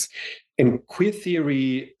sexualities. Yeah. In queer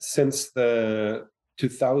theory, since the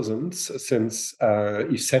 2000s, since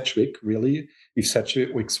Eve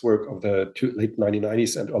Sedgwick's work of the late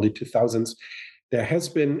 1990s and early 2000s, there has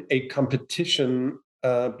been a competition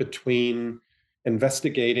between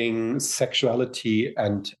investigating sexuality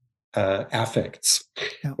and affects.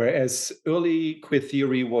 Yeah. Whereas early queer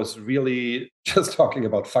theory was really just talking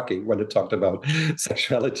about fucking when it talked about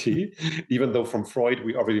sexuality, even though from Freud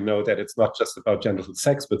we already know that it's not just about genital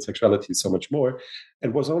sex, but sexuality is so much more.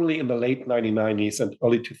 It was only in the late 1990s and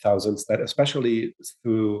early 2000s that, especially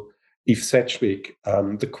through Eve Sedgwick,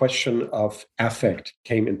 the question of affect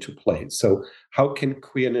came into play. So how can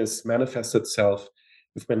queerness manifest itself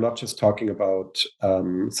if we're not just talking about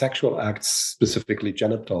sexual acts, specifically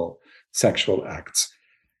genital sexual acts?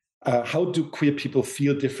 How do queer people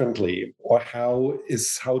feel differently, or how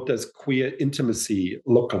does queer intimacy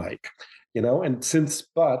look like? And since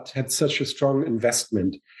Butt had such a strong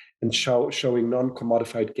investment in showing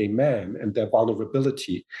non-commodified gay men and their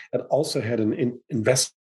vulnerability, it also had an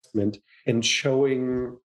investment in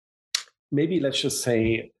showing, maybe let's just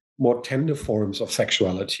say, more tender forms of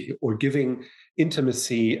sexuality, or giving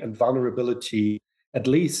intimacy and vulnerability at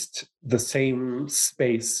least the same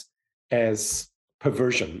space as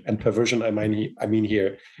perversion. And perversion, I mean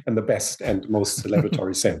here in the best and most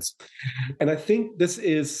celebratory sense. And I think this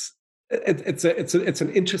is it's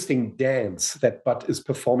an interesting dance that Butt is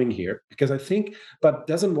performing here, because I think Butt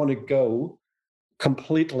doesn't want to go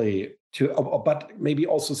completely to, but maybe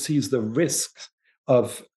also sees the risks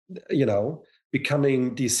of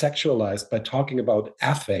becoming desexualized by talking about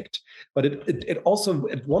affect, but it also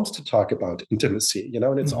it wants to talk about intimacy,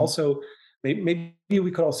 and it's also maybe we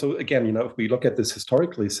could also, again, if we look at this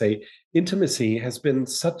historically, say intimacy has been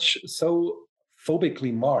so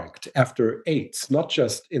phobically marked after AIDS, not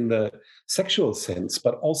just in the sexual sense,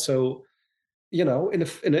 but also in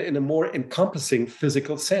a more encompassing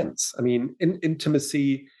physical sense. I mean,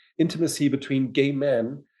 intimacy between gay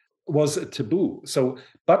men was a taboo. So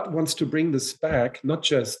Butt wants to bring this back, not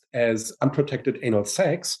just as unprotected anal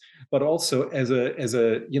sex, but also as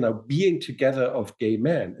a being together of gay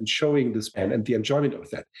men and showing this man and the enjoyment of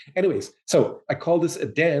that. Anyways, so I call this a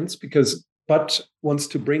dance because Butt wants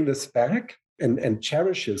to bring this back and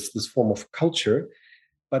cherishes this form of culture,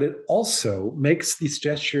 but it also makes these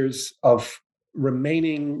gestures of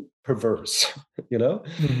remaining perverse,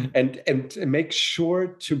 and make sure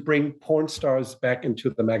to bring porn stars back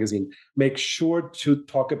into the magazine, make sure to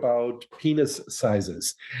talk about penis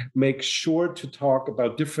sizes, make sure to talk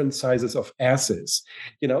about different sizes of asses,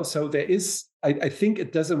 so there is, I think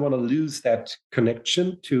it doesn't want to lose that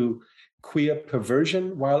connection to queer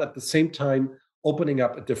perversion while at the same time opening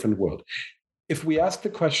up a different world. If we ask the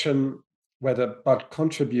question whether Butt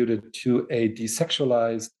contributed to a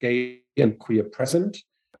desexualized gay and queer present,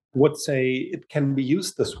 would say it can be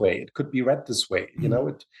used this way. It could be read this way.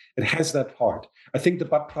 It has that part. I think the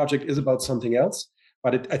Butt Project is about something else,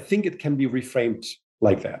 but I think it can be reframed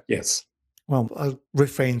like that. Yes. Well, I'll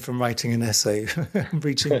refrain from writing an essay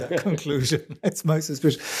reaching that conclusion. It's most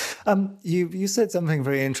suspicious. You said something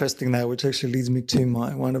very interesting there, which actually leads me to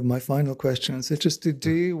one of my final questions. It's just to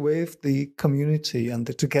do with the community and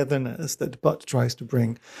the togetherness that Butt tries to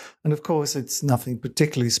bring. And of course, it's nothing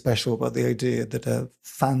particularly special about the idea that a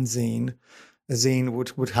fanzine, a zine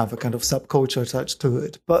would have a kind of subculture attached to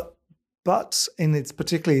it. But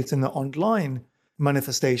particularly it's in the online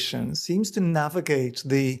manifestation, seems to navigate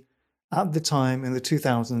at the time in the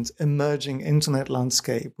 2000s, emerging internet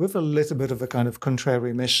landscape with a little bit of a kind of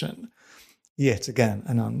contrary mission, yet again,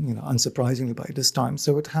 and unsurprisingly by this time.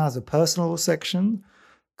 So it has a personal section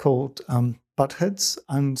called Buttheads,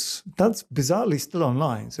 and that's bizarrely still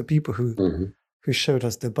online. So people who showed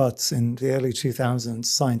us their butts in the early 2000s,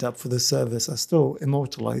 signed up for the service, are still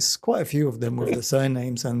immortalized. Quite a few of them with the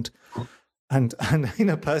surnames and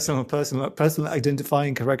personal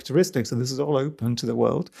identifying characteristics. So this is all open to the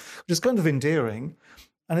world, which is kind of endearing.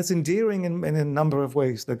 And it's endearing in a number of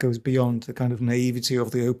ways that goes beyond the kind of naivety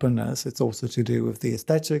of the openness. It's also to do with the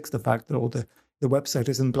aesthetics, the fact that all the website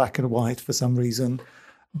is in black and white for some reason,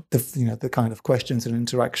 the kind of questions and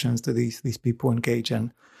interactions that these people engage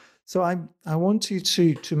in. So I want you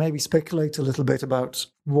to maybe speculate a little bit about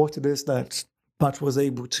what it is that Butt was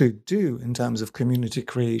able to do in terms of community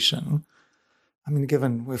creation. I mean,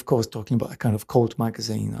 given we're, of course, talking about a kind of cult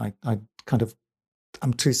magazine,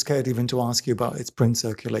 I'm too scared even to ask you about its print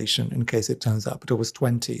circulation in case it turns out it was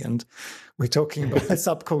 20. And we're talking about a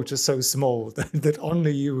subculture so small that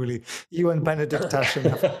only you and Benedict Taschen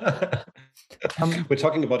have. We're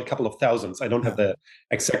talking about a couple of thousands. I don't have the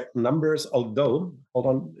exact numbers, although, hold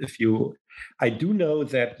on, I do know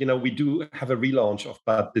that, we do have a relaunch of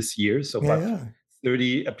Butt this year. So Butt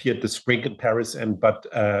 30 appeared this spring in Paris, and Butt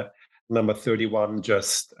number 31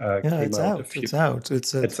 just came out. It's out.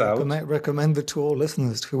 It's out. Recommend it to all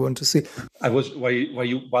listeners who want to see.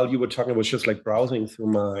 While you were talking, I was just browsing through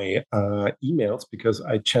my emails because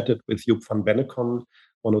I chatted with Joep van Bennekom,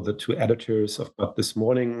 one of the two editors of Butt this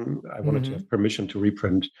morning. I wanted to have permission to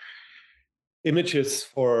reprint images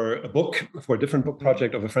for a different book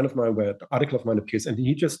project of a friend of mine where an article of mine appears. And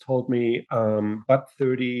he just told me Butt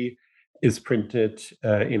 30 is printed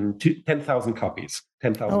in 10,000 copies.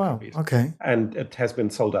 10,000 copies. Okay. And it has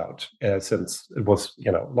been sold out since it was,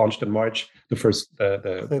 launched in March. The first, the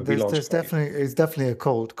relaunch. It's definitely a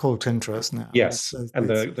cult interest now. Yes, and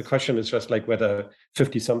the question is just whether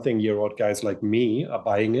 50-something-year-old guys like me are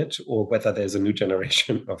buying it, or whether there's a new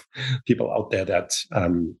generation of people out there that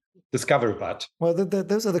discover Butt. Well,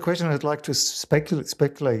 those are the questions I'd like to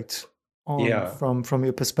speculate on from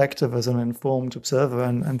your perspective as an informed observer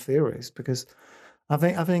and theorist, because I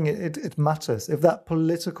think it matters. If that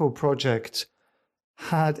political project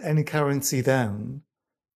had any currency then,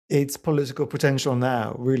 its political potential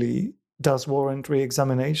now really does warrant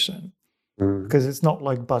re-examination, because it's not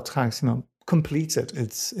like Butt has completed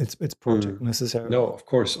its project necessarily. No, of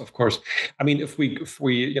course. I mean, if we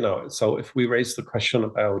raise the question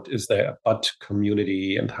about is there a Butt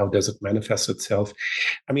community and how does it manifest itself?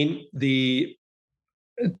 I mean,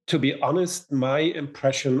 to be honest, my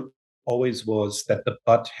impression always was that the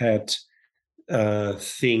Butt had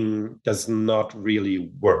thing does not really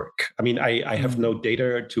work. I mean, I have no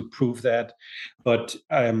data to prove that, but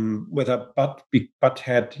whether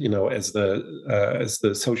Butthead, as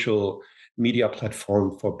the social media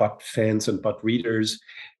platform for Butt fans and Butt readers,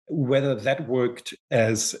 whether that worked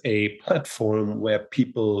as a platform where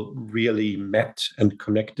people really met and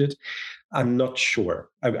connected, I'm not sure.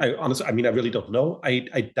 I honestly, I really don't know.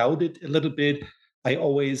 I doubt it a little bit. I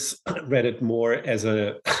always read it more as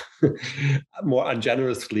more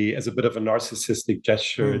ungenerously as a bit of a narcissistic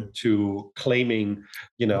gesture to claiming,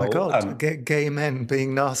 Oh my God, gay men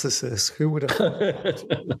being narcissists. Who would have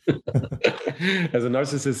as a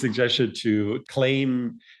narcissistic gesture to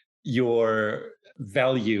claim your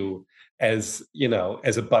value as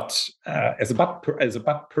a butt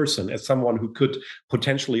person, as someone who could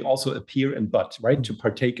potentially also appear in butt, right, to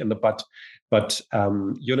partake in the butt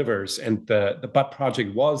universe. And the Butt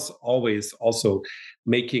Project was always also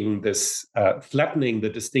making this flattening the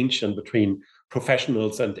distinction between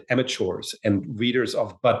professionals and amateurs, and readers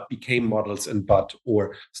of Butt became models in Butt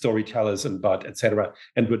or storytellers in Butt, etc.,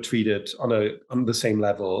 and were treated on the same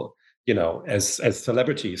level as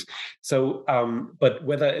celebrities. So, but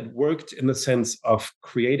whether it worked in the sense of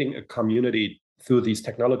creating a community through these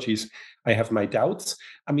technologies, I have my doubts.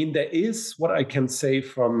 I mean, there is what I can say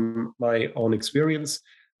from my own experience.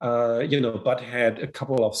 Butt had a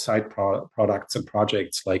couple of side products and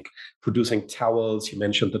projects like producing towels. You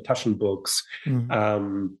mentioned the Taschen books.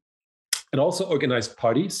 And also organized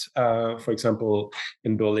parties. For example,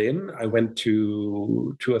 in Berlin, I went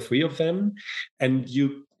to 2 or 3 of them, and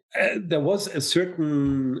there was a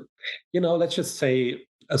certain, let's just say,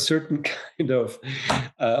 a certain kind of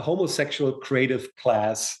homosexual creative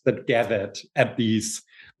class that gathered at these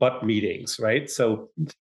Butt meetings, right? So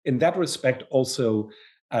in that respect, also,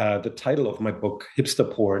 the title of my book, Hipster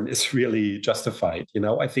Porn, is really justified.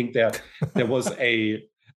 I think there was a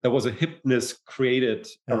hipness created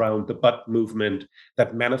around the Butt movement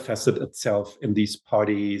that manifested itself in these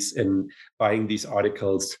parties, in buying these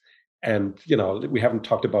articles. And, we haven't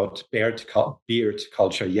talked about beard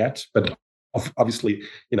culture yet, but obviously,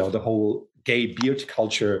 the whole gay beard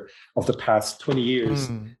culture of the past 20 years,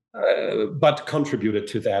 Butt contributed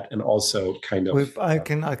to that, and also kind of... I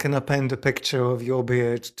can append a picture of your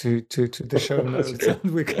beard to the show notes,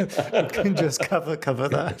 and we can just cover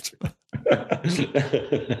that. But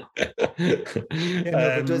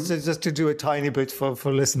just to do a tiny bit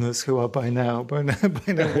for listeners who are by now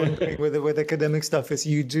wondering where the academic stuff is,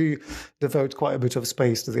 you do devote quite a bit of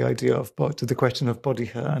space to the idea of to the question of body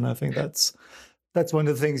hair, and I think that's one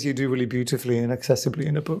of the things you do really beautifully and accessibly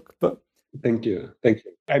in a book. But thank you.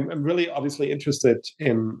 I'm really obviously interested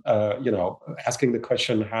in asking the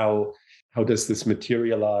question, how does this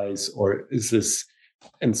materialize, or is this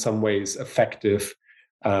in some ways effective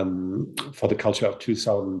for the culture of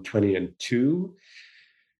 2022?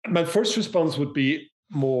 My first response would be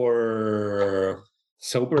more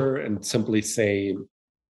sober and simply say,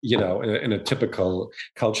 in a typical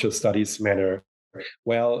cultural studies manner,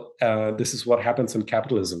 well, this is what happens in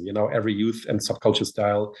capitalism. Every youth and subculture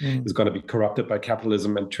style is going to be corrupted by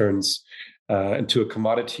capitalism and turns into a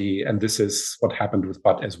commodity. And this is what happened with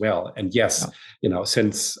Butt as well. And yes,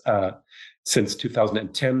 since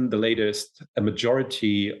 2010, the latest, a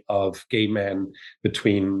majority of gay men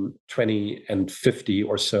between 20 and 50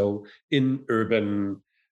 or so in urban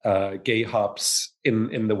gay hubs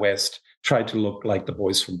in the West try to look like the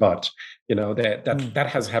boys from Butt. That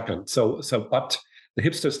has happened. So Butt, the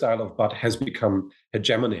hipster style of Butt, has become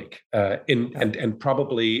hegemonic and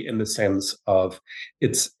probably in the sense of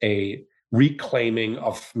it's a reclaiming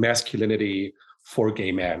of masculinity for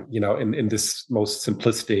gay men, in this most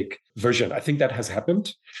simplistic version. I think that has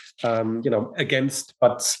happened, against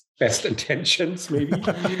Butt's best intentions, maybe.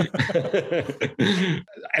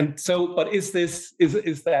 And so, but is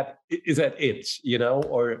that it,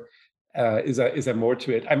 or is there more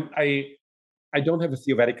to it? I don't have a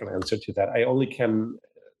theoretical answer to that. I only can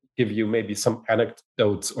give you maybe some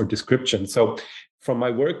anecdotes or descriptions. So from my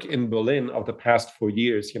work in Berlin of the past 4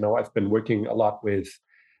 years, I've been working a lot with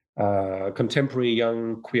contemporary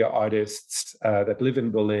young queer artists that live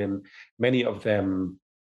in Berlin, many of them,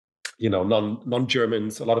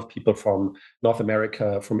 non-Germans, a lot of people from North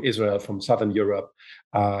America, from Israel, from Southern Europe,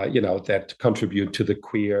 that contribute to the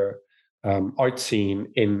queer art scene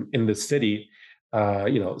in the city.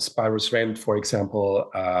 Spyros Rent, for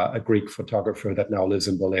example, a Greek photographer that now lives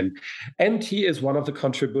in Berlin. And he is one of the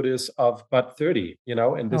contributors of Butt 30,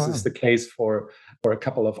 and this is the case for a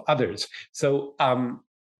couple of others. So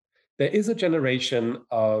there is a generation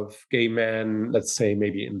of gay men, let's say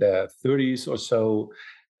maybe in their 30s or so,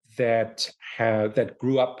 that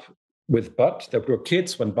grew up with butt. There were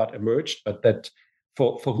kids when butt emerged, but that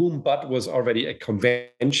for whom butt was already a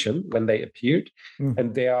convention when they appeared,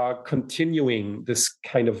 and they are continuing this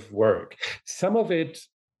kind of work. Some of it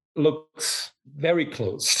looks very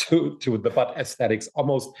close to the butt aesthetics,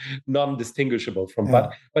 almost non-distinguishable from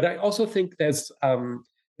butt. But I also think there's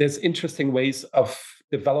interesting ways of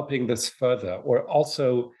developing this further, or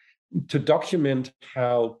also to document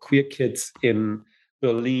how queer kids in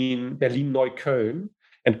Berlin, Neukölln,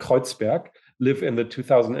 and Kreuzberg live in the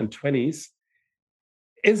 2020s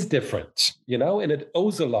is different, and it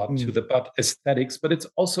owes a lot to the butt aesthetics, but it's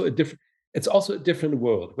also a different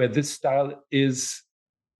world where this style is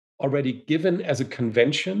already given as a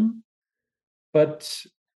convention, but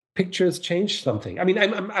pictures change something. I mean,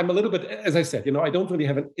 I'm a little bit, as I said, I don't really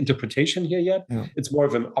have an interpretation here yet. Yeah. It's more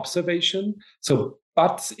of an observation. So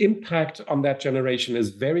butt's impact on that generation is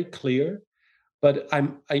very clear, but I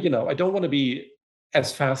don't want to be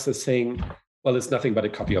as fast as saying, well, it's nothing but a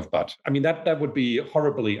copy of butt. I mean, that would be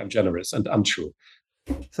horribly ungenerous and untrue.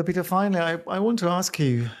 So, Peter, finally, I want to ask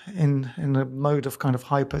you, in a mode of kind of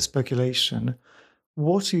hyper speculation,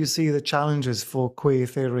 what do you see the challenges for queer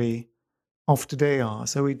theory of today are?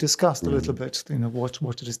 So we discussed a little bit,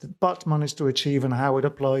 what it is that butt managed to achieve and how it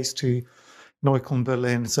applies to Neukölln,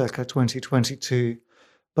 Berlin, circa 2022.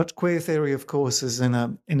 But queer theory, of course, is in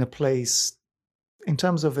a place, in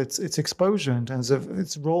terms of its exposure, in terms of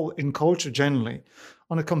its role in culture generally,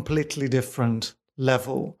 on a completely different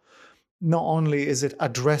level. Not only is it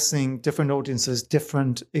addressing different audiences,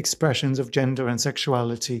 different expressions of gender and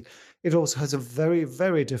sexuality, it also has a very,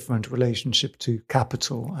 very different relationship to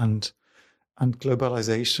capital and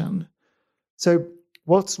globalization. So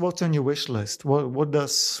what's on your wish list? What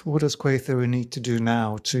does queer theory need to do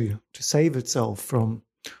now to save itself from,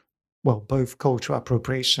 well, both cultural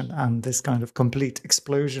appropriation and this kind of complete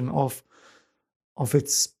explosion of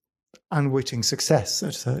its unwitting success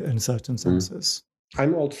in certain senses?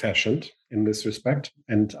 I'm old-fashioned in this respect,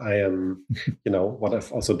 and I am, what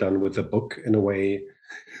I've also done with the book in a way,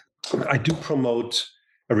 I do promote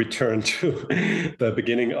a return to the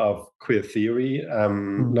beginning of queer theory,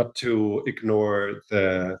 not to ignore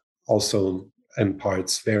the also in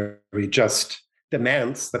parts very just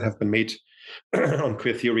demands that have been made on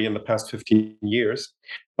queer theory in the past 15 years,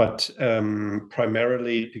 but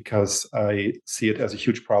primarily because I see it as a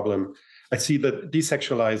huge problem. I see the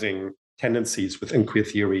desexualizing tendencies within queer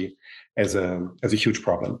theory as a huge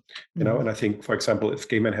problem, and I think, for example, if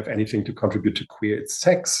gay men have anything to contribute to queer, it's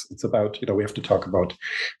sex. It's about, we have to talk about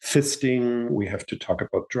fisting, we have to talk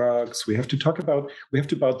about drugs, we have to talk about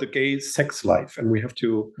the gay sex life, and we have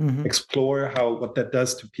to explore what that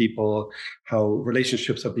does to people, how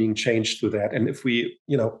relationships are being changed through that. And if we,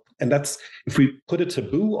 if we put a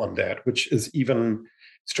taboo on that, which is even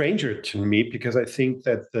stranger to me, because I think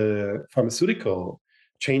that the pharmaceutical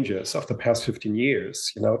changes of the past 15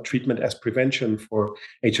 years, treatment as prevention for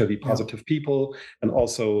HIV positive people, and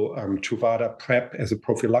also Truvada PrEP as a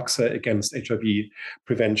prophylaxis against HIV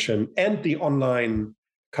prevention, and the online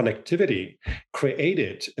connectivity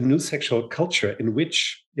created a new sexual culture in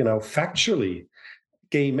which, factually,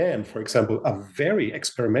 gay men, for example, are very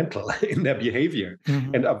experimental in their behavior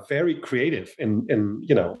and are very creative in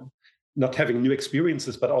not having new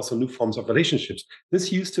experiences, but also new forms of relationships.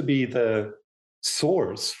 This used to be the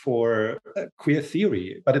source for queer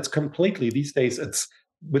theory, but it's completely, these days, it's,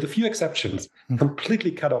 with a few exceptions, completely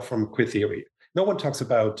cut off from queer theory. No one talks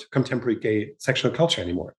about contemporary gay sexual culture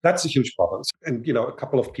anymore. That's a huge problem. And, a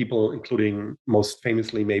couple of people, including most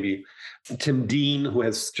famously maybe Tim Dean, who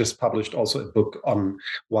has just published also a book on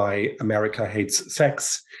why America hates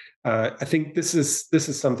sex. I think this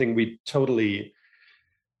is something we totally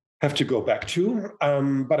have to go back to.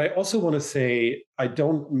 But I also want to say, I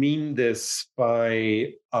don't mean this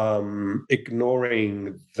by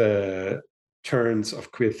ignoring the turns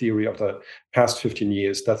of queer theory of the past 15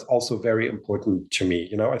 years. That's also very important to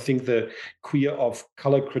me. I think the queer of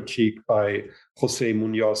color critique by Jose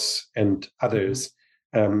Munoz and others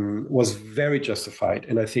was very justified.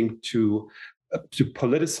 And I think to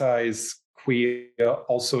politicize queer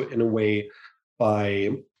also in a way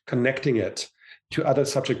by connecting it to other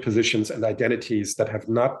subject positions and identities that have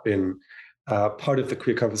not been part of the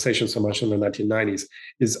queer conversation so much in the 1990s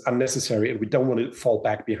is unnecessary, and we don't want to fall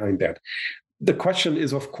back behind that. The question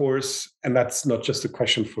is, of course, and that's not just a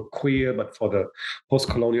question for queer, but for the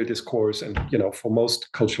post-colonial discourse and, for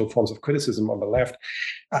most cultural forms of criticism on the left,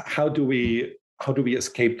 how do we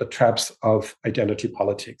escape the traps of identity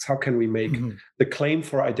politics? How can we make the claim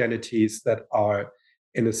for identities that are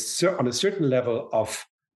on a certain level of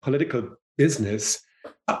political business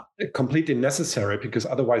completely necessary, because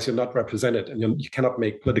otherwise you're not represented and you cannot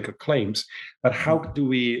make political claims. But how do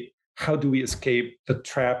we escape the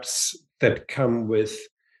traps that come with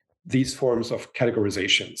these forms of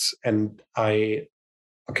categorizations? And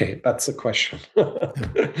that's a question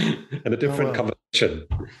and a different conversation.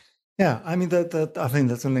 Yeah, I mean, I think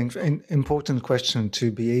that's an important question,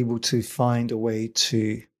 to be able to find a way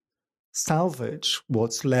to salvage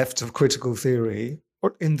what's left of critical theory,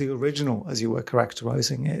 or in the original, as you were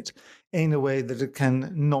characterizing it, in a way that it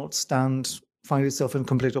can not find itself in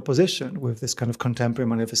complete opposition with this kind of contemporary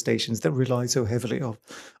manifestations that rely so heavily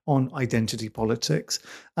on identity politics.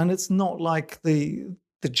 And it's not like the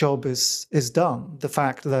job is done. The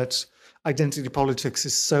fact that identity politics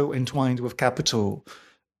is so entwined with capital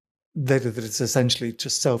that it's essentially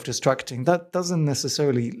just self-destructing, that doesn't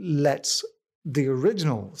necessarily let the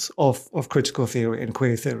originals of critical theory and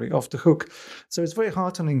queer theory off the hook. So it's very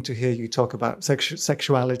heartening to hear you talk about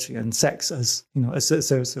sexuality and sex as, as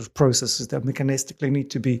sort of processes that mechanistically need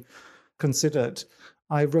to be considered.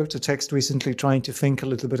 I wrote a text recently trying to think a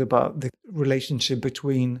little bit about the relationship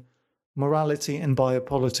between morality and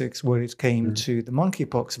biopolitics when it came to the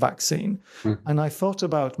monkeypox vaccine. And I thought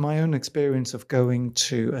about my own experience of going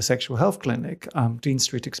to a sexual health clinic, Dean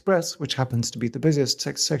Street Express, which happens to be the busiest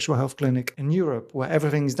sexual health clinic in Europe, where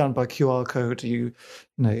everything's done by QR code.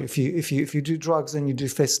 If you do drugs and you do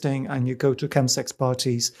fisting and you go to chemsex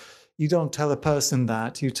parties, you don't tell a person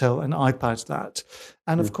that, you tell an iPad that.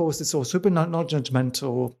 And of course, it's all super not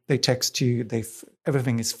judgmental. They text you,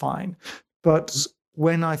 everything is fine. But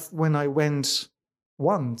when I went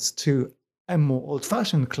once to a more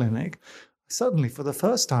old-fashioned clinic, suddenly, for the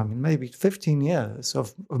first time in maybe 15 years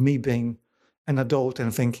of me being an adult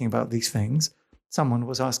and thinking about these things, someone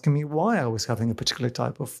was asking me why I was having a particular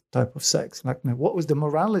type of sex. Like, what was the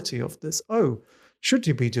morality of this? Oh, should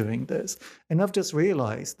you be doing this? And I've just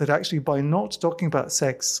realized that actually by not talking about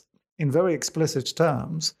sex in very explicit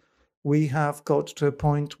terms, we have got to a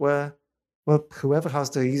point where, well, whoever has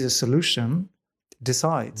the easiest solution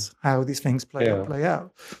decides how these things play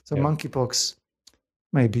out. So monkeypox,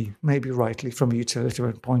 maybe rightly from a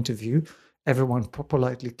utilitarian point of view, everyone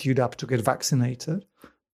politely queued up to get vaccinated.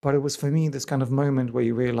 But it was for me this kind of moment where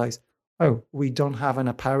you realize, oh, we don't have an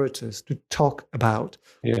apparatus to talk about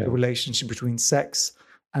the relationship between sex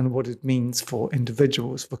and what it means for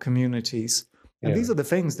individuals, for communities. And these are the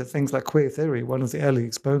things like queer theory, one of the early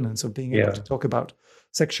exponents of being able to talk about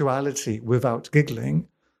sexuality without giggling,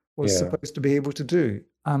 was supposed to be able to do.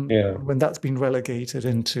 When that's been relegated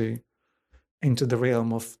into the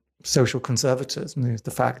realm of social conservatism, there's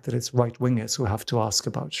the fact that it's right-wingers who have to ask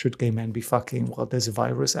about should gay men be fucking while there's a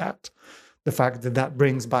virus out. The fact that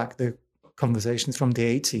brings back the conversations from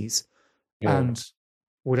the 80s. And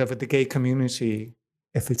whatever the gay community,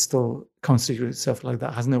 if it still constitutes itself like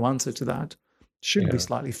that, has no answer to that, should be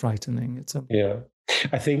slightly frightening.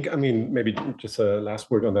 I think, maybe just a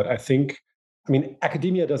last word on that.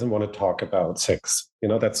 Academia doesn't want to talk about sex.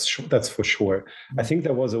 That's for sure. I think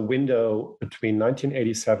there was a window between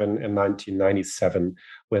 1987 and 1997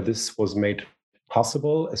 where this was made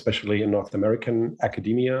possible, especially in North American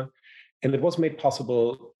academia. And it was made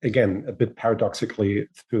possible, again, a bit paradoxically,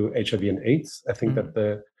 through HIV and AIDS. I think that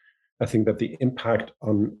the impact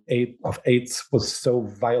of AIDS was so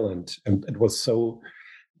violent, and it was so,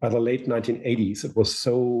 by the late 1980s, it was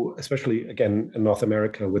so, especially again in North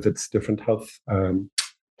America with its different health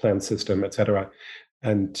plan system, et cetera,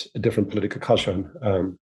 and a different political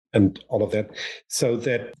culture and all of that, so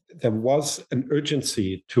that there was an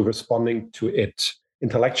urgency to responding to it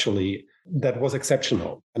intellectually that was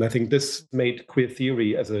exceptional. And I think this made queer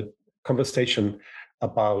theory as a conversation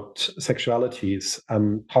about sexualities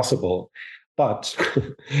possible. But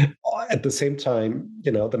at the same time,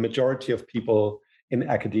 the majority of people in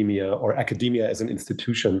academia, or academia as an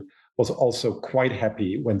institution, was also quite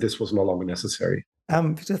happy when this was no longer necessary.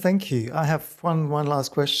 Peter, thank you. I have one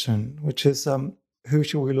last question, which is, who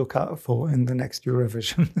should we look out for in the next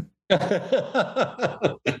Eurovision?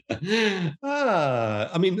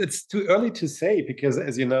 It's too early to say, because,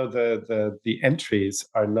 as you know, the entries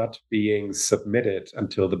are not being submitted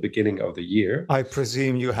until the beginning of the year. I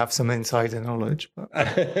presume you have some insider knowledge. But...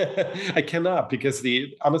 I cannot, because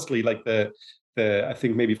honestly, I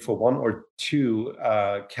think maybe for one or two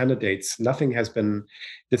candidates, nothing has been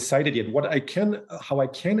decided yet. How I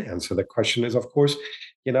can answer the question is, of course,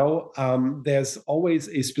 there's always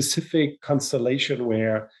a specific constellation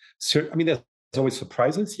where there's always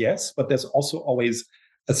surprises, yes, but there's also always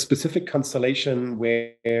a specific constellation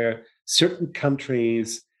where certain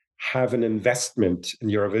countries have an investment in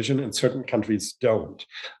Eurovision and certain countries don't.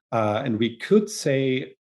 And we could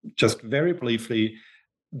say, just very briefly,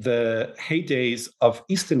 the heydays of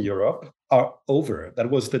Eastern Europe are over. That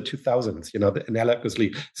was the 2000s,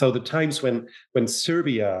 analogously. So the times when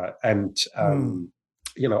Serbia and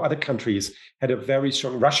other countries had a very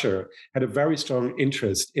strong, Russia had a very strong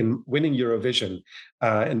interest in winning Eurovision,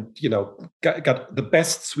 and got the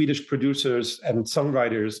best Swedish producers and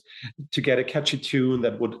songwriters to get a catchy tune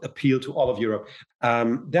that would appeal to all of Europe.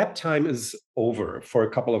 That time is over for a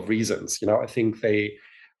couple of reasons. I think they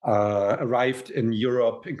arrived in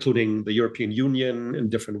Europe, including the European Union, in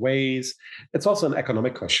different ways. It's also an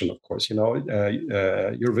economic question, of course.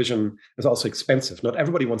 Eurovision is also expensive. Not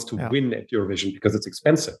everybody wants to win at Eurovision because it's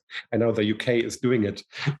expensive. I know the UK is doing it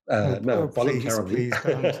voluntarily.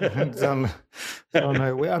 Please don't.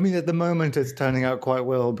 I mean, at the moment, it's turning out quite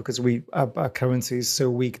well because our currency is so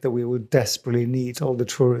weak that we would desperately need all the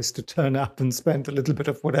tourists to turn up and spend a little bit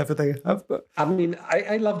of whatever they have. But I mean,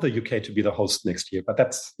 I love the UK to be the host next year, but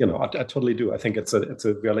that's I totally do. I think it's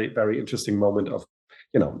a really very interesting moment of,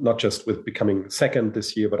 not just with becoming second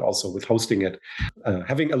this year, but also with hosting it,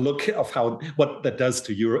 having a look of what that does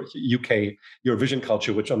to UK Eurovision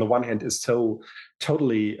culture, which on the one hand is so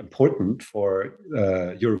totally important for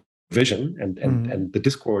Eurovision and the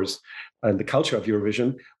discourse and the culture of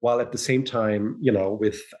Eurovision, while at the same time,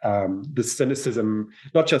 with the cynicism,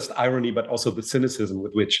 not just irony, but also the cynicism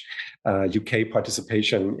with which UK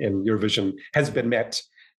participation in Eurovision has been met.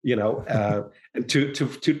 To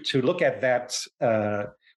look at that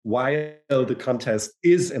while the contest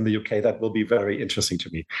is in the UK, that will be very interesting to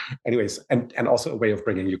me. Anyways, and also a way of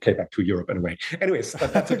bringing UK back to Europe in a way. Anyways,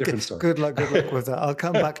 that's a different story. Good luck with that. I'll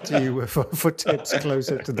come back to you for tips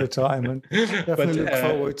closer to the time, and definitely look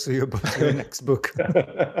forward to your next book.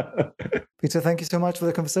 Peter, thank you so much for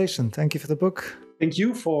the conversation. Thank you for the book. Thank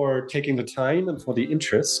you for taking the time and for the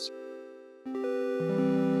interest.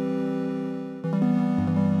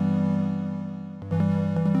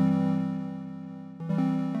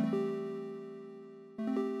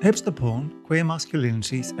 Hipster Porn, Queer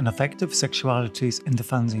Masculinities and Affective Sexualities in the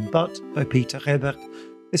Fanzine But by Peter Rebert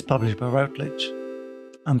is published by Routledge.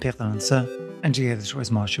 I'm Pierre Danseur, and the editor is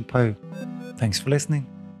Marcia Poe. Thanks for listening,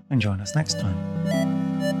 and join us next time.